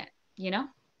to be on it. You know.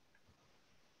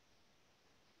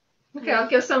 Okay, I'll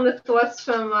give some of the thoughts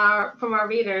from our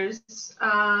readers.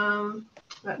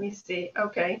 Let me see.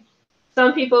 Okay.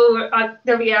 Some people,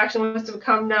 their reaction was to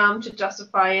become numb, to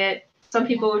justify it. Some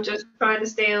people were just trying to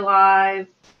stay alive.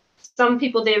 Some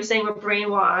people, they were saying, were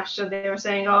brainwashed. So they were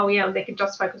saying, oh, yeah, they could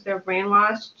justify because they were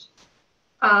brainwashed.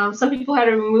 Some people had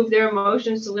to remove their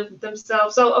emotions to live with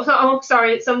themselves. So,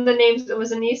 sorry, some of the names, it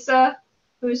was Anissa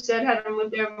who said had to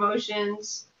remove their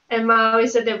emotions. And Maui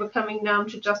said they were becoming numb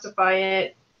to justify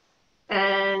it.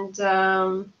 And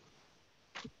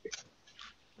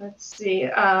let's see,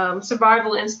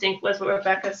 survival instinct was what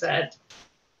Rebecca said.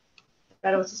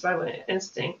 That it was a survival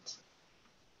instinct.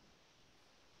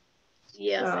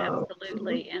 Yes,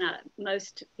 absolutely. And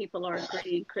most people are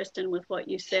agreeing, Kristin, with what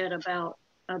you said about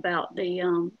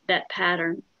the that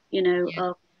pattern, you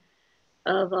know,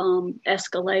 of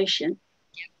escalation.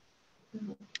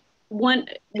 One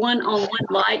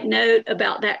light note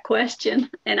about that question,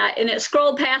 and it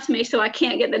scrolled past me, so I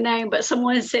can't get the name, but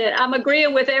someone said, I'm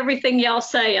agreeing with everything y'all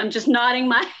say. I'm just nodding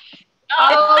my head.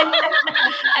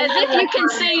 As if you can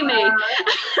see me.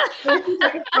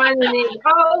 Oh,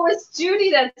 it was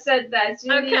Judy that said that.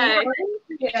 Judy, okay.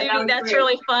 Yeah, Judy, that's great.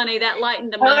 Really funny. That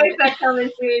lightened the moment. I like that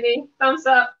comment, Judy. Thumbs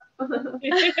up.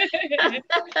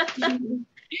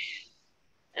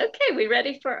 Okay, we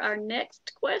ready for our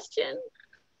next question?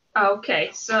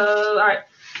 Okay, so all right.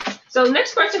 So the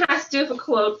next question has to do with a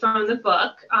quote from the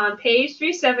book. On page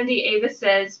 370, Ava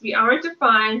says, "We aren't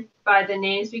defined by the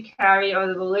names we carry or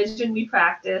the religion we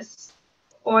practice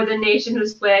or the nation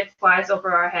whose flag flies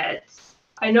over our heads.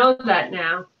 I know that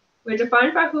now. We're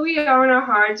defined by who we are in our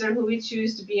hearts and who we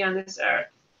choose to be on this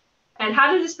earth." And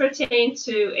how does this pertain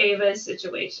to Ava's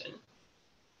situation?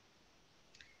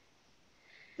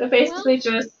 So basically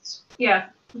yeah.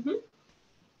 Mm-hmm.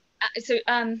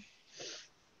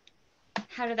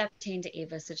 How did that pertain to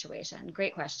Ava's situation?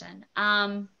 Great question.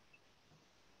 I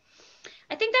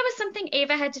think that was something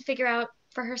Ava had to figure out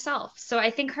for herself. So I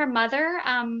think her mother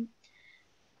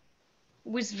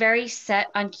was very set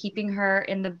on keeping her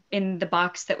in the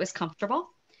box that was comfortable,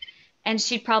 and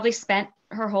she'd probably spent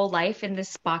her whole life in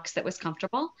this box that was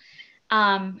comfortable.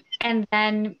 And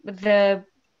then the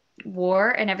war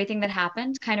and everything that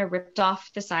happened kind of ripped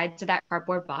off the sides of that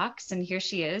cardboard box, and here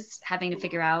she is having to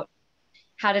figure out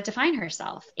how to define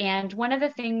herself. And one of the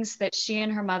things that she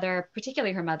and her mother,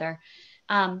 particularly her mother,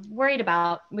 worried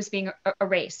about was being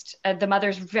erased. The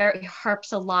mother's very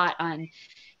harps a lot on,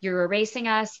 you're erasing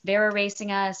us, they're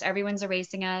erasing us, everyone's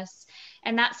erasing us.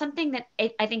 And that's something that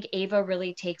I think Ava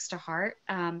really takes to heart,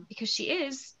 because she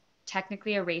is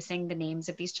technically erasing the names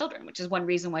of these children, which is one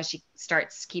reason why she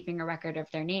starts keeping a record of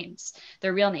their names,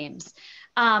 their real names.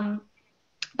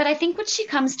 But I think what she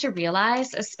comes to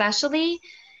realize, especially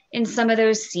in some of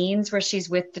those scenes where she's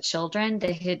with the children,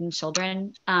 the hidden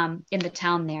children in the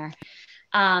town there,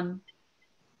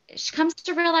 she comes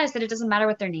to realize that it doesn't matter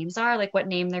what their names are, like what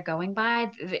name they're going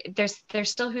by, they're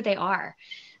still who they are.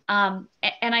 And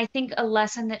I think a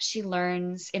lesson that she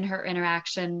learns in her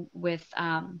interaction with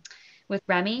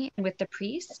Remy and with the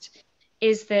priest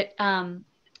is that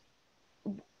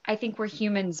I think we're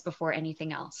humans before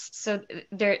anything else. So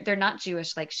they're not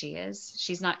Jewish like she is.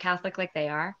 She's not Catholic like they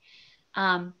are.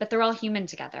 but they're all human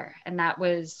together. And that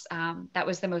was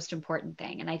the most important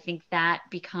thing. And I think that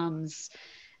becomes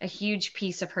a huge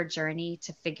piece of her journey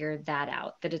to figure that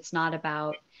out, that it's not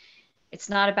about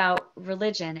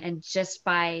religion. And just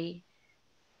by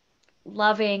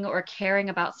loving or caring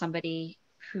about somebody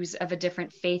who's of a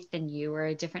different faith than you, or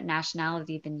a different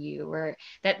nationality than you, or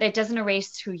that doesn't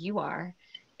erase who you are.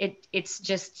 It's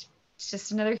just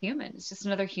another human. It's just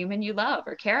another human you love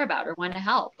or care about or want to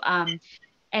help.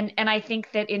 And I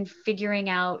think that in figuring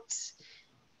out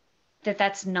that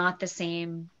that's not the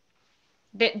same,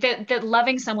 that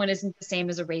loving someone isn't the same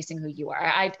as erasing who you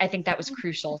are. I think that was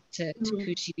crucial to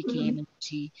who she became, and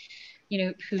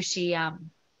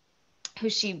who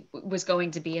she was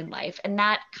going to be in life. And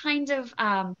that kind of,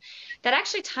 that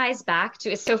actually ties back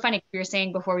to, it's so funny, we were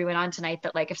saying before we went on tonight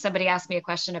that, like, if somebody asked me a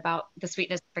question about The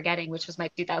Sweetness of Forgetting, which was my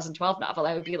 2012 novel,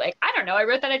 I would be like, I don't know, I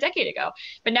wrote that a decade ago.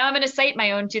 But now I'm going to cite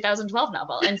my own 2012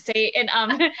 novel and say,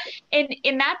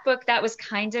 in that book, that was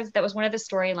one of the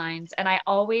storylines. And I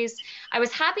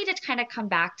was happy to kind of come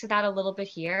back to that a little bit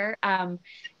here.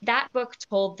 That book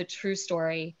told the true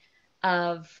story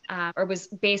of, or was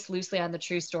based loosely on the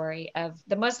true story of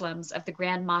the Muslims of the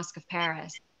Grand Mosque of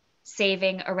Paris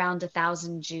saving around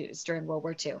 1,000 Jews during World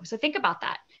War II. So think about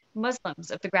that.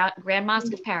 Muslims of the Grand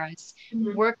Mosque of Paris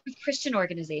worked with Christian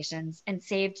organizations and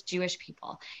saved Jewish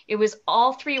people. It was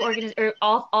all three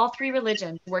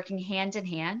religions working hand in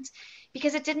hand,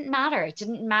 because it didn't matter. It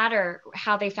didn't matter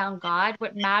how they found God.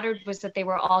 What mattered was that they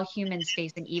were all humans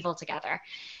facing evil together.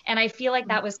 And I feel like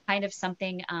that was kind of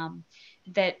something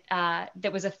that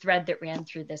was a thread that ran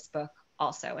through this book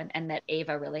also, and that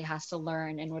Ava really has to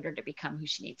learn in order to become who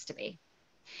she needs to be.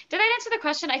 Did I answer the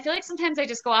question? I feel like sometimes I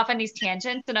just go off on these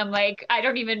tangents and I'm like, I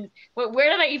don't even, where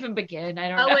did I even begin? I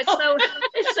don't know.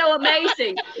 It's so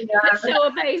amazing. Yeah. It's so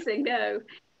amazing. No.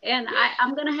 And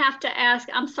I'm going to have to ask,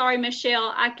 I'm sorry,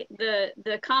 Michelle,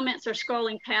 the comments are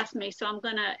scrolling past me. So I'm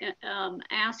going to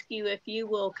ask you if you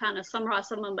will kind of summarize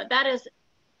some of them, but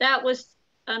that was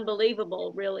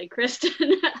unbelievable, really,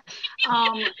 Kristin.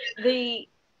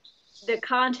 The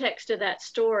context of that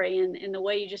story and the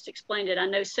way you just explained it, I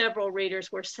know several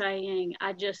readers were saying,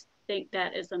 I just think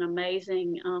that is an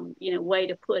amazing, way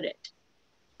to put it,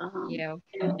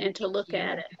 and to look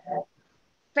at it.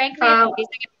 Frankly,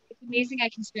 it's amazing I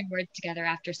can string words together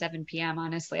after 7 p.m.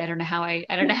 Honestly, I don't know how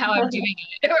I'm doing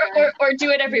it, or do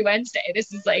it every Wednesday.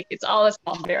 This is like, it's all a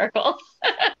small miracle.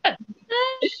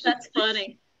 That's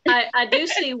funny. I do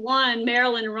see one,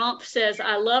 Marilyn Rumpf says,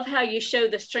 I love how you show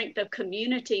the strength of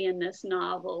community in this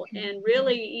novel. And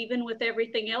really, even with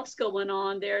everything else going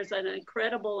on, there's an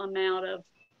incredible amount of,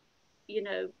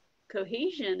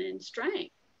 cohesion and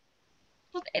strength.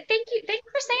 Well, thank you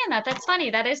for saying that. That's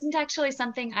funny. That isn't actually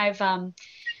something I've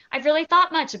really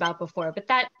thought much about before, but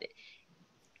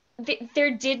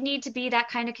there did need to be that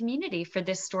kind of community for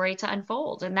this story to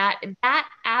unfold. And that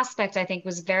aspect, I think,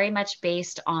 was very much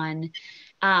based on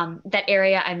that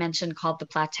area I mentioned called the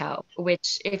Plateau,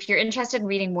 which, if you're interested in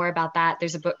reading more about that,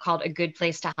 there's a book called A Good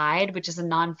Place to Hide, which is a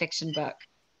nonfiction book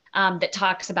that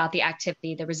talks about the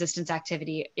resistance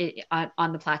activity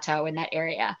on the plateau in that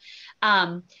area.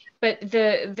 But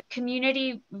the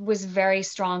community was very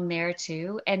strong there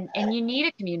too. And you need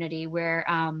a community where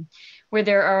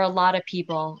there are a lot of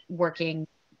people working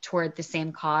toward the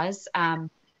same cause,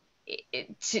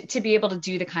 to be able to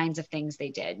do the kinds of things they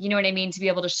did. You know what I mean? To be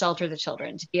able to shelter the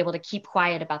children, to be able to keep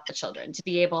quiet about the children, to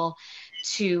be able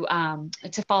to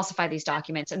falsify these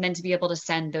documents, and then to be able to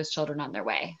send those children on their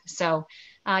way. So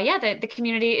the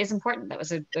community is important. That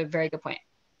was a very good point.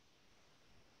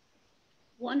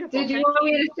 Wonderful. Did you want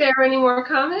me to share any more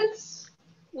comments?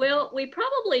 Well, we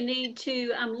probably need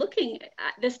to, I'm looking,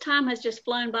 this time has just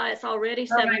flown by. It's already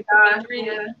 7:43.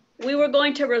 Yeah. We were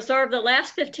going to reserve the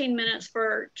last 15 minutes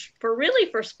for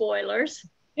spoilers.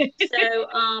 So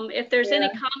if there's any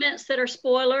comments that are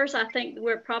spoilers, I think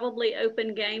we're probably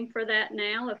open game for that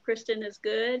now, if Kristin is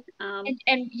good.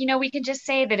 And we can just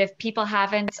say that if people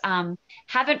haven't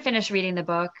finished reading the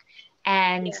book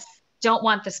and don't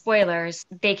want the spoilers,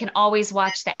 they can always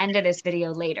watch the end of this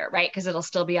video later, right? Because it'll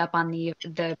still be up on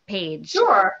the page.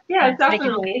 Sure. Yeah,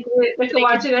 definitely. They can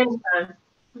watch it anytime.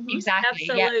 Exactly.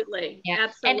 Absolutely. Yeah.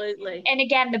 Absolutely. And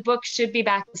again, the book should be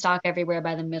back in stock everywhere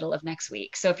by the middle of next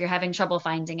week. So if you're having trouble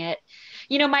finding it,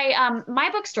 my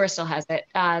bookstore still has it.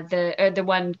 The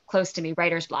one close to me,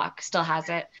 Writer's Block, still has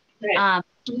it. Right.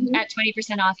 At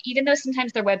 20% off, even though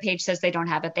sometimes their webpage says they don't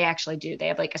have it, they actually do. They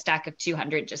have like a stack of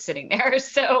 200 just sitting there.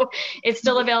 So it's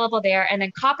still available there. And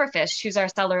then Copperfish, who's our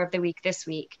seller of the week this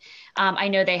week, I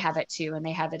know they have it too, and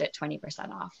they have it at 20%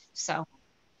 off. So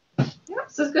Yeah,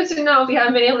 so it's good to know if you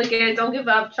haven't been able to get it, don't give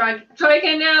up. Try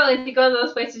again now. If you go to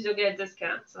those places, you'll get a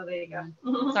discount. So there you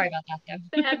go. Sorry about that,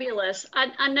 though. Fabulous.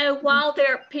 I know while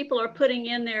people are putting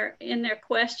in their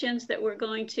questions that we're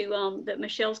going to that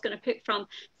Michelle's going to pick from,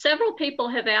 several people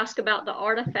have asked about the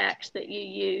artifacts that you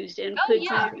used, and do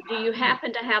you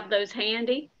happen to have those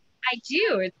handy? I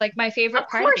do. It's like my favorite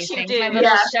part of these things. Do. My little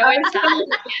show and tell.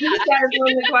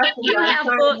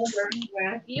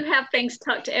 You have things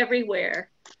tucked everywhere.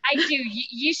 I do.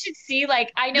 You should see,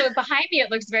 like, I know behind me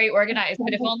it looks very organized,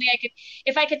 but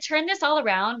if I could turn this all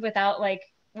around without like,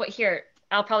 here,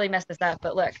 I'll probably mess this up,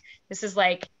 but look, this is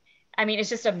like, I mean, it's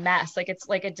just a mess. Like, it's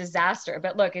like a disaster,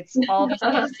 but look, it's all these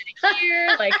things sitting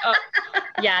here. Like, oh,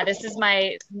 yeah, this is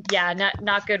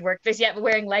not good work. This,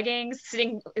 wearing leggings,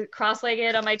 sitting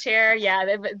cross-legged on my chair. Yeah.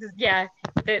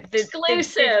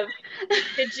 Exclusive.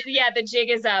 The jig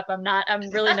is up. I'm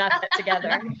really not put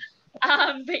together.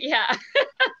 But yeah.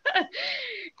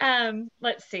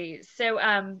 Let's see. So,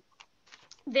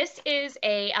 this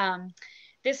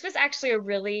was actually a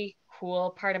really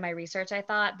cool part of my research. I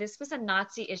thought this was a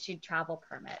Nazi issued travel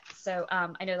permit. So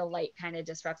I know the light kind of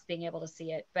disrupts being able to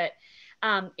see it, but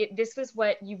this was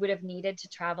what you would have needed to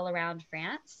travel around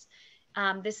France.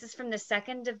 This is from the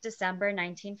 2nd of December,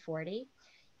 1940. You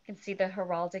can see the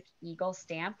heraldic eagle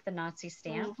stamp, the Nazi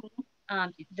stamp.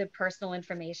 The personal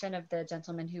information of the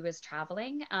gentleman who was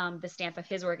traveling, the stamp of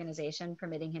his organization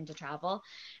permitting him to travel.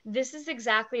 This is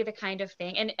exactly the kind of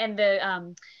thing, and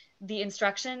the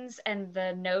instructions and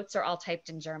the notes are all typed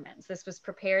in German. This was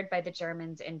prepared by the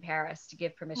Germans in Paris to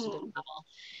give permission to travel.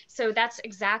 So that's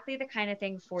exactly the kind of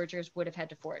thing forgers would have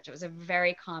had to forge. It was a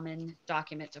very common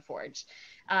document to forge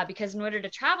because in order to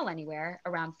travel anywhere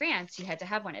around France, you had to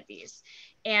have one of these.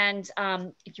 And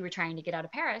if you were trying to get out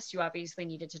of Paris, you obviously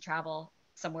needed to travel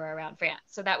somewhere around France.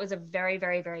 So that was a very,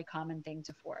 very, very common thing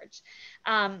to forge.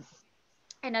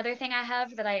 Another thing I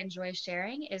have that I enjoy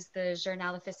sharing is the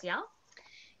Journal Officiel.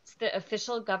 It's the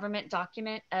official government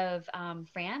document of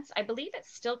France. I believe it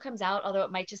still comes out, although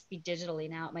it might just be digitally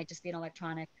now. It might just be an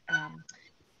electronic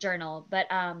journal. But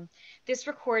this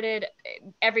recorded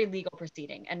every legal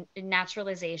proceeding and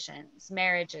naturalizations,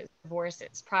 marriages,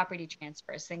 divorces, property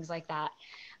transfers, things like that,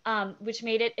 which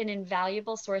made it an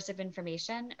invaluable source of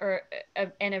information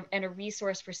and a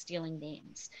resource for stealing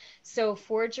names. So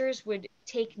forgers would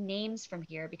take names from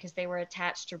here because they were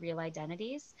attached to real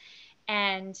identities.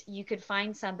 And you could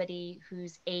find somebody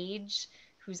whose age,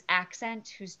 whose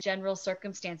accent, whose general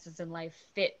circumstances in life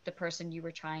fit the person you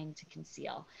were trying to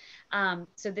conceal.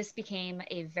 So this became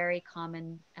a very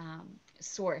common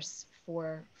source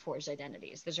for forged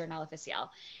identities, the Journal Officiel.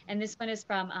 And this one is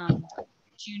from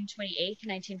June 28th,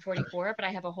 1944, but I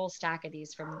have a whole stack of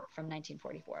these from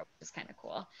 1944, which is kind of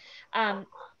cool.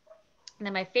 And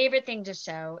then my favorite thing to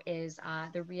show is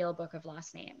the real Book of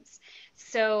Lost Names.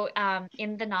 So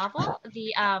in the novel,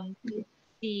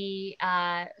 the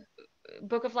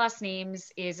Book of Lost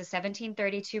Names is a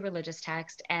 1732 religious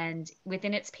text, and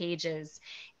within its pages,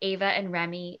 Ava and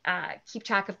Remy keep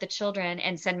track of the children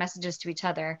and send messages to each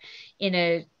other in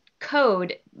a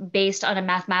code based on a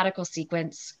mathematical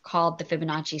sequence called the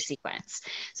Fibonacci sequence.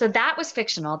 So that was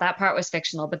fictional. That part was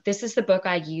fictional, but this is the book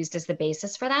I used as the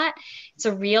basis for that. It's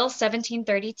a real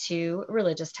 1732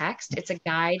 religious text. It's a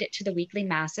guide to the weekly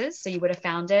masses. So you would have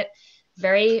found it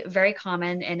very, very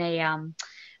common in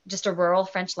just a rural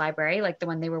French library, like the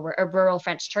one they were, a rural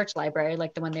French church library,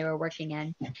 like the one they were working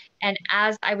in. And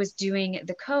as I was doing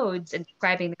the codes and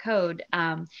describing the code,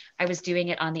 I was doing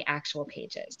it on the actual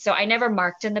pages. So I never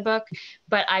marked in the book,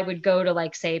 but I would go to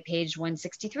like, say, page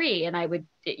 163, and I would,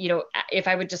 you know, if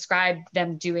I would describe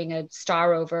them doing a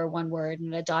star over one word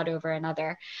and a dot over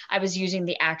another, I was using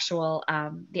the actual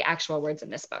words in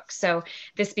this book. So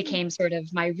this became sort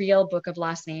of my real Book of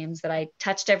Lost Names that I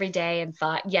touched every day and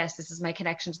thought, yes, this is my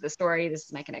connection to the story. This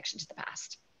is my connection to the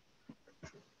past.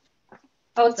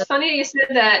 Oh, it's funny you said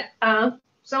that.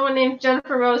 Someone named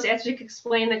Jennifer Rose asked you to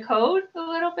explain the code a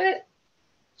little bit.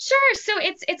 Sure. So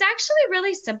it's actually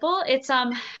really simple. It's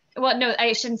well, no,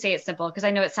 I shouldn't say it's simple because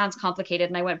I know it sounds complicated,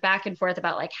 and I went back and forth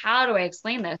about like, how do I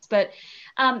explain this? But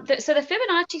so the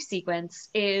Fibonacci sequence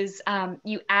is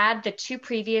you add the two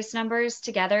previous numbers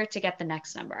together to get the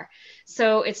next number.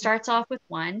 So it starts off with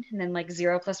 1, and then like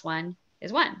 0 plus 1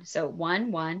 is 1. So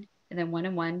 1, 1, and then 1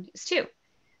 and 1 is 2.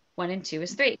 1 and 2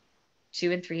 is 3.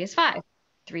 2 and 3 is 5.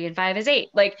 3 and 5 is 8.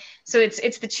 Like, so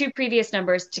it's the two previous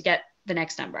numbers to get the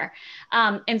next number.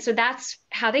 And so that's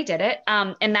how they did it.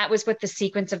 And that was what the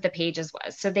sequence of the pages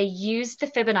was. So they used the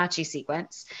Fibonacci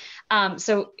sequence.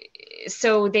 So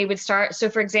they would start. So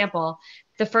for example,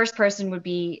 the first person would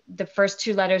be, the first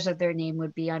two letters of their name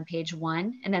would be on page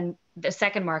 1, and then the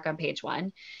second mark on page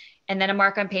 1, and then a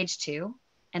mark on page 2,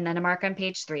 and then a mark on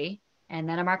page 3, and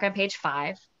then a mark on page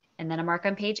 5, and then a mark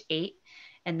on page 8,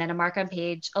 and then a mark on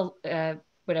page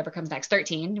whatever comes next,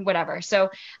 13, whatever.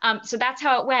 So that's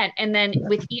how it went. And then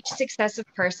with each successive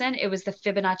person, it was the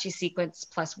Fibonacci sequence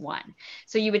plus 1.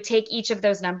 So you would take each of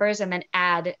those numbers and then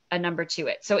add a number to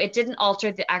it. So it didn't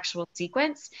alter the actual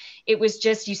sequence. It was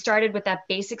just, you started with that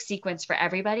basic sequence for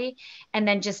everybody and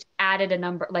then just added a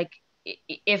number. Like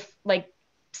if like,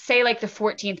 say like the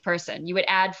 14th person, you would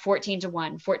add 14 to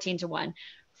 1, 14 to 1,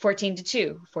 14 to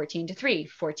 2, 14 to 3,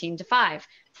 14 to 5,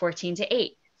 14 to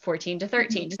 8, 14 to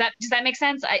 13. Does that make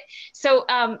sense? That's,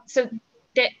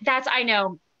 I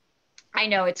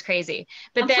know it's crazy,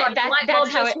 but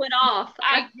that's how it went off.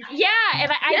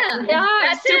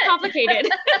 It's too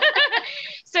complicated.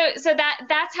 so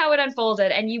that's how it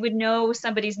unfolded, and you would know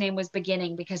somebody's name was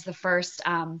beginning because the first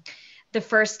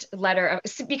letter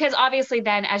because obviously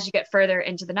then as you get further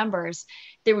into the numbers,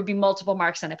 there would be multiple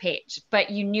marks on a page,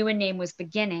 but you knew a name was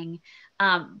beginning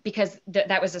because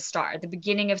that was a star. The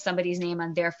beginning of somebody's name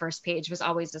on their first page was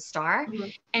always a star. Mm-hmm.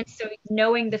 And so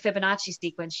knowing the Fibonacci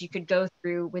sequence, you could go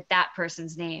through with that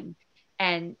person's name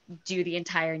and do the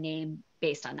entire name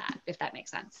based on that, if that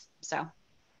makes sense. So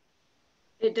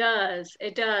it does.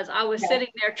 I was sitting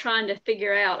there trying to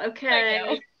figure out,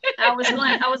 okay. I was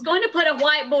going to put a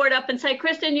whiteboard up and say,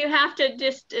 Kristin, you have to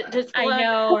just I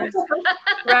know.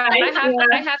 Right.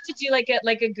 I have to do like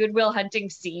a Goodwill Hunting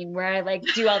scene where I like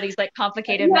do all these like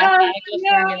complicated mathematical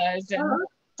formulas and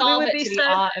solve it to the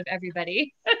awe of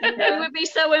everybody. We would be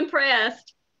so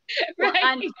impressed. Right.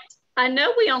 Well, I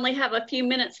know we only have a few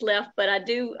minutes left, but I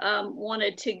did want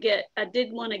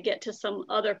to get to some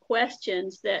other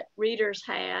questions that readers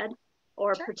had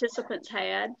or participants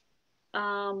had.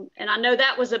 And I know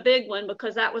that was a big one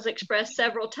because that was expressed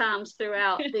several times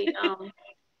throughout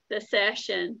the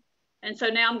session. And so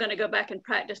now I'm going to go back and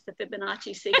practice the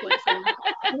Fibonacci sequence and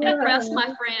impress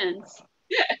my friends.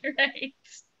 Right.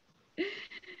 Do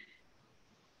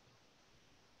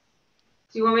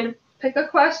you want me to pick a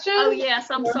question? Oh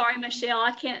yes, I'm sorry, Michelle.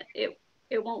 I can't. It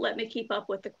won't let me keep up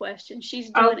with the question. She's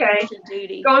doing extra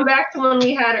duty. Going back to one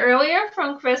we had earlier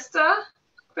from Krista.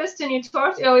 Kristin, you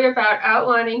talked earlier about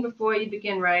outlining before you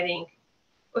begin writing.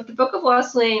 With the Book of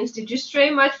Lost Names, did you stray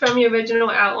much from your original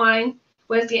outline?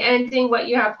 Was the ending what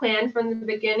you had planned from the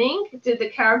beginning? Did the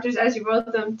characters as you wrote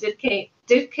them dictate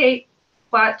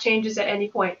plot changes at any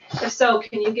point? If so,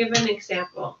 can you give an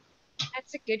example?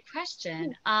 That's a good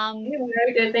question.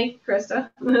 Very good. Thank you, Krista.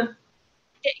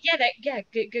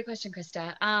 Good question,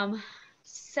 Krista.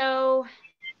 So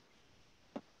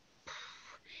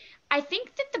I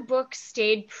think that the book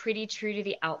stayed pretty true to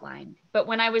the outline, but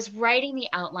when I was writing the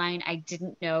outline, I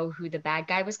didn't know who the bad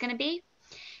guy was going to be.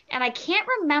 And I can't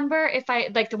remember if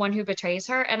like the one who betrays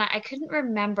her, and I couldn't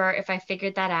remember if I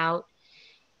figured that out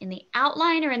in the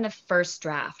outline or in the first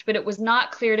draft, but it was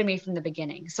not clear to me from the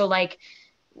beginning. So like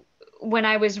when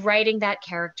I was writing that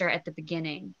character at the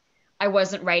beginning, I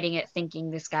wasn't writing it thinking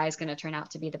this guy's going to turn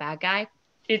out to be the bad guy.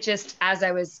 It just, as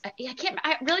I was, I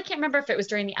really can't remember if it was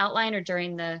during the outline or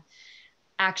during the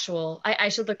actual, I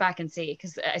should look back and see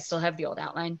because I still have the old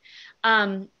outline.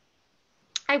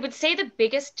 I would say the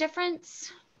biggest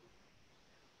difference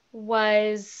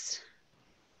was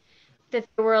that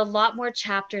there were a lot more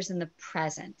chapters in the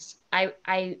present.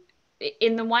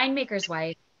 In The Winemaker's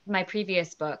Wife, my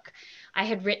previous book, I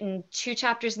had written two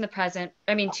chapters in the past,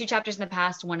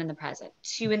 one in the present,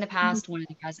 two in the past, one in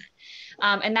the present.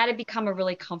 And that had become a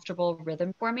really comfortable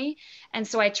rhythm for me. And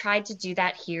so I tried to do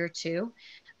that here too.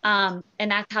 And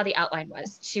that's how the outline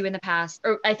was: two in the past,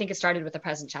 or I think it started with the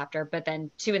present chapter, but then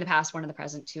two in the past, one in the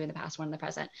present, two in the past, one in the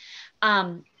present.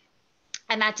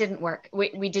 And that didn't work.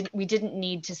 We didn't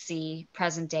need to see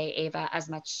present day Ava as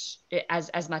much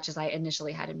as I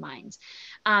initially had in mind.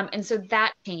 And so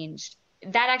that changed.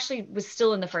 That actually was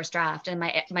still in the first draft, and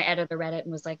my editor read it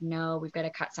and was like, no, we've got to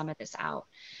cut some of this out.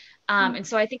 And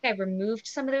so I think I removed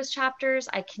some of those chapters.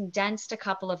 I condensed a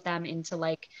couple of them into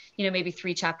maybe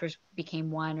 3 chapters became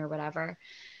 1 or whatever.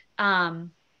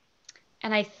 And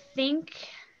I think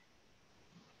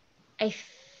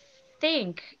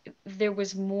there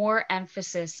was more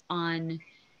emphasis on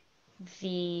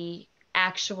the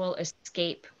actual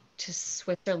escape to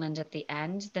Switzerland at the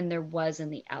end than there was in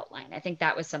the outline. I think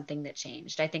that was something that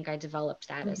changed. I think I developed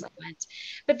that as I went.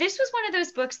 But this was one of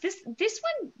those books, this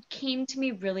one came to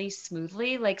me really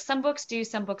smoothly. Like some books do,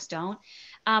 some books don't.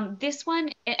 This one,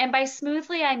 and by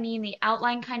smoothly, I mean the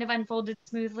outline kind of unfolded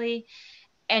smoothly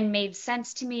and made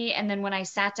sense to me. And then when I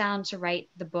sat down to write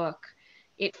the book,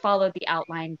 it followed the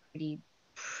outline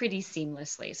pretty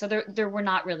seamlessly. So there were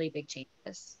not really big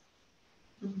changes.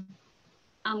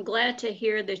 I'm glad to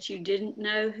hear that you didn't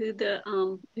know who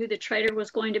the traitor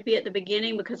was going to be at the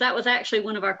beginning, because that was actually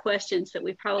one of our questions that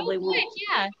we probably won't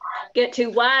get to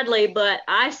widely, but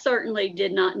I certainly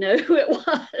did not know who it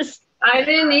was. I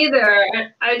didn't either.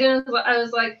 I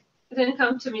was like, it didn't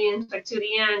come to me until to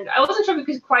the end. I wasn't sure we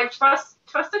could quite trust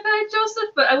the guy Joseph,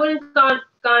 but I wouldn't gone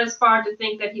as far to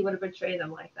think that he would have betrayed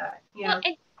them like that. Well,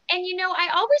 and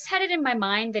I always had it in my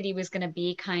mind that he was going to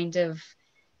be kind of,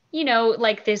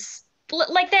 like this,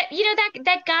 like that,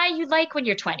 that guy you like when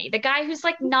you're 20, the guy who's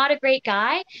like not a great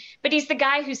guy, but he's the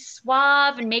guy who's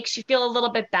suave and makes you feel a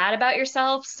little bit bad about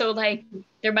yourself. So like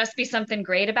there must be something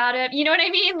great about it. You know what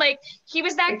I mean? Like he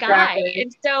was that guy.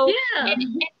 And so, yeah.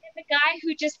 and the guy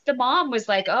who the mom was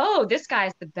like, oh, this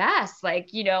guy's the best. Like,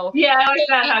 Yeah, I like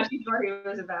that, how she thought he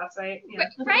was the best, right? Yeah.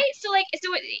 Right? So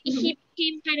he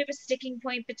became kind of a sticking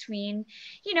point between,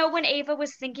 when Ava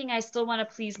was thinking, I still want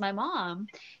to please my mom,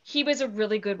 he was a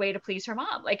really good way to please her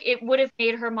mom. Like it would have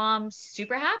made her mom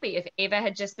super happy if Ava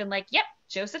had just been like, yep,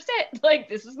 Joseph's it. Like,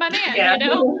 this is my man,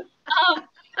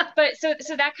 But so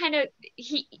that kind of,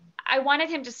 I wanted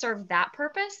him to serve that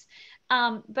purpose.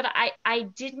 But I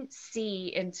didn't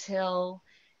see until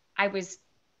I was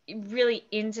really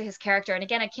into his character. And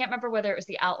again, I can't remember whether it was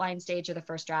the outline stage or the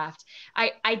first draft.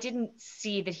 I didn't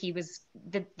see that he was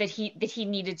that he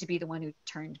needed to be the one who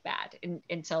turned bad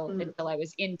until I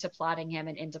was into plotting him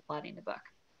and into plotting the book.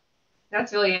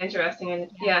 That's really interesting.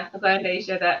 And yeah, I'm glad that you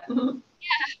shared that.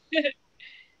 Yeah.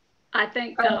 I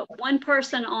think one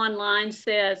person online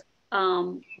says,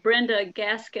 Brenda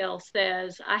Gaskell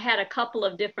says, I had a couple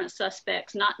of different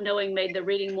suspects, not knowing made the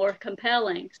reading more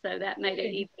compelling. So that made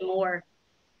it even more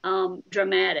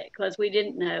dramatic because we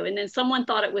didn't know. And then someone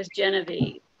thought it was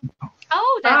Genevieve.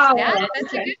 Oh, that's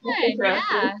a good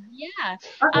one. Yeah.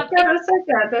 I forgot to say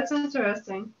that. That's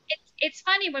interesting. It's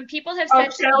funny when people have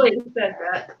said Shelley said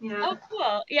that. Yeah. Oh,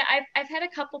 cool. Yeah, I've had a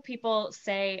couple people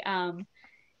say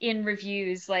in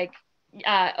reviews like,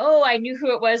 oh, I knew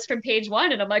who it was from page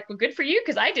 1, and I'm like, well, good for you,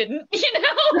 because I didn't, I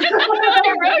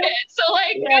wrote it. So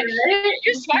like,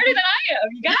 you're smarter than I am.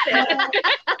 You got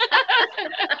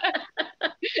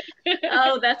it.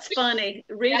 Oh, that's funny.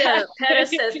 Rita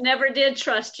Pettis says never did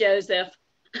trust Joseph.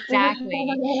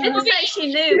 Exactly. Didn't say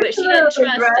she knew, but she didn't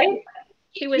trust him.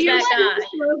 He was that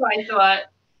guy. I thought.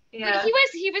 Yeah. He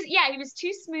was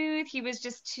too smooth. He was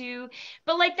just too,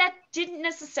 but like that didn't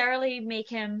necessarily make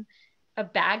him a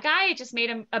bad guy. It just made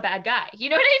him a bad guy. You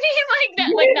know what I mean? Like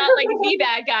that, like not like the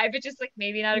bad guy, but just like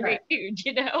maybe not a great dude,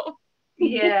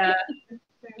 Yeah.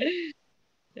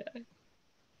 Yeah.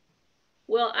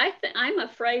 Well, I'm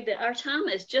afraid that our time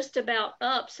is just about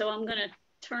up, so I'm going to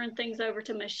turn things over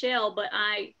to Michelle, but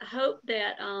I hope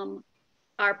that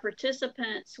our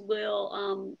participants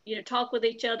will talk with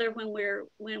each other when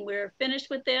we're finished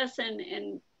with this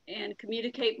and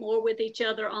communicate more with each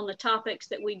other on the topics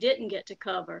that we didn't get to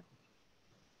cover.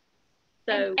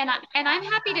 So and I'm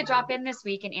happy to drop in this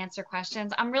week and answer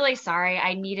questions. I'm really sorry.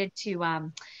 I needed to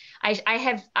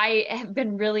I have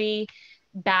been really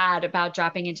bad about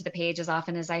dropping into the page as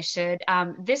often as I should.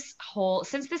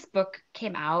 Since this book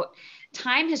came out,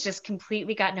 time has just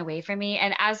completely gotten away from me.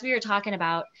 And as we were talking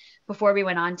about before we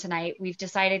went on tonight, we've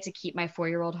decided to keep my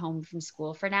 4-year-old home from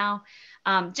school for now,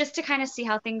 just to kind of see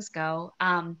how things go.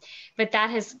 But that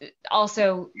has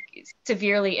also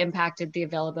severely impacted the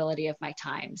availability of my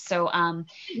time. So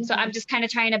so I'm just kind of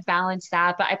trying to balance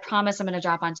that, but I promise I'm going to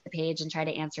drop onto the page and try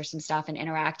to answer some stuff and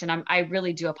interact. And I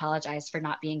really do apologize for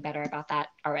not being better about that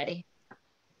already.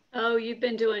 Oh, you've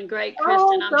been doing great,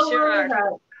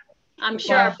 Kristin. I'm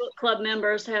sure our book club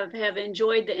members have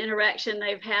enjoyed the interaction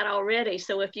they've had already.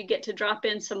 So if you get to drop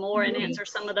in some more and answer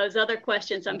some of those other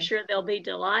questions, I'm sure they'll be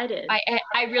delighted.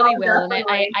 I really will. And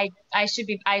I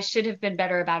should have been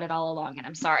better about it all along, and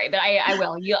I'm sorry, but I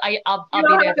will. I'll be there. You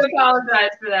don't have to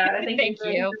apologize for that. I think Thank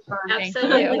you.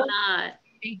 Absolutely not.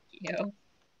 Thank you.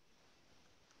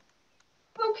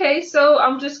 Okay, so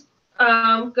I'm just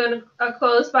going to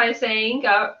close by saying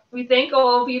we thank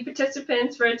all of you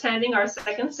participants for attending our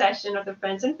second session of the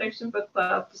Friends in Fiction Book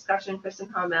Club discussion,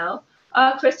 Kristin Harmel.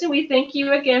 Kristin, we thank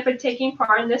you again for taking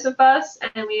part in this with us,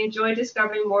 and we enjoy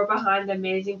discovering more behind the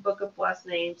amazing Book of Blessed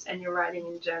Names and your writing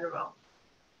in general.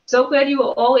 So glad you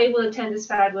were all able to attend this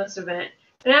fabulous event.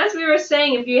 And as we were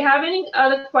saying, if you have any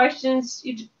other questions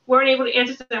you weren't able to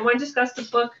answer and want to discuss the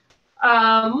book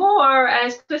more,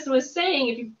 as Kristin was saying,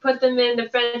 if you put them in the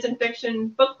Friends in Fiction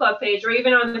Book Club page or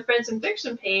even on the Friends in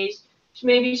Fiction page,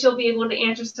 maybe she'll be able to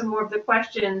answer some more of the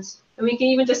questions. And we can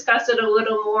even discuss it a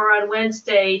little more on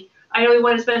Wednesday I know we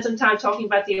want to spend some time talking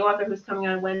about the author who's coming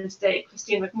on Wednesday,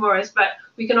 Kristin McMorris, but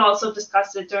we can also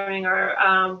discuss it during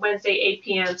our Wednesday 8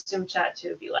 p.m. Zoom chat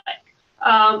too, if you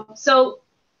like. So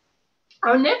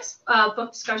our next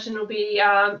book discussion will be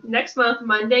next month,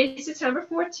 Monday, September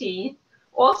 14th,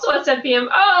 also at 7 p.m.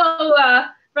 Oh,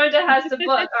 Brenda has the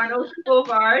book on Ocean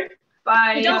Boulevard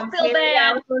by don't feel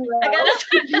bad. I got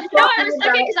no, I was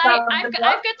looking because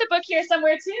I've got the book here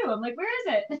somewhere too. I'm like, where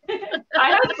is it? I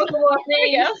have the book of all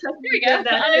things. There we go.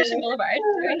 On Ocean Boulevard.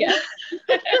 There we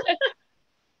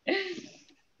go.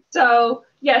 So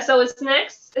yeah, so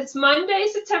it's Monday,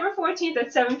 September 14th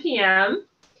at 7 p.m.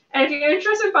 And if you're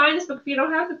interested in buying this book, if you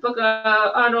don't have the book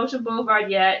on Ocean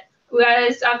Boulevard yet,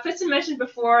 as Kristin mentioned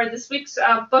before, this week's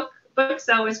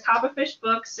bookseller is Copperfish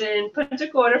Books in Punta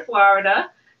Gorda, Florida.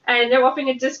 And they're offering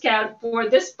a discount for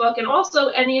this book and also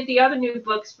any of the other new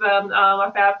books from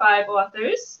our Fab Five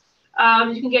authors.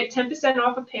 You can get 10%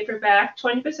 off a paperback,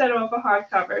 20% off of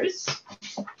hardcovers,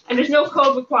 and there's no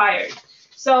code required.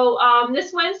 So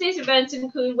this Wednesday's events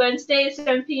include Wednesday at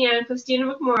 7 p.m. Kristin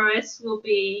McMorris will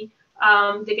be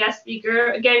the guest speaker.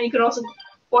 Again, you can also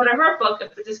order her book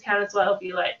at the discount as well if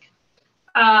you like.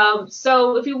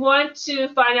 So if you want to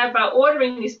find out about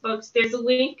ordering these books, there's a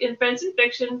link in Friends and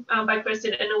Fiction by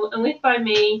Kristin and a link by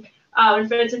me in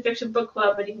Friends and Fiction Book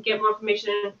Club, and you can get more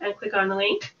information and click on the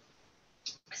link.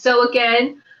 So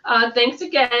again, thanks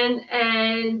again,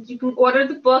 and you can order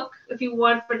the book if you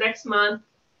want for next month.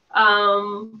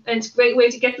 And it's a great way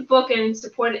to get the book and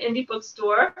support an indie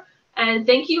bookstore. And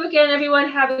thank you again, everyone.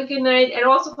 Have a good night, and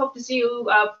also hope to see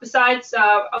you besides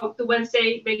the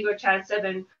Wednesday regular chat at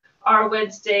 7. Our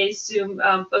Wednesday Zoom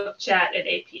book chat at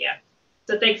 8 p.m.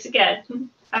 So thanks again.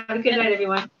 Have a good night,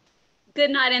 everyone. Good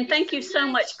night, and thank you so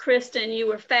much, Kristin. You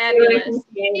were fabulous.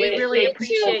 We really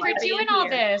appreciate you for doing all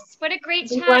this. What a great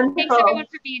chat. Wonderful. Thanks, everyone,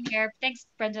 for being here. Thanks,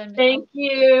 Brenda. Thank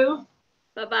you.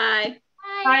 Bye-bye.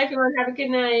 Bye. Bye, everyone. Have a good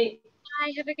night.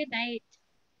 Bye. Have a good night.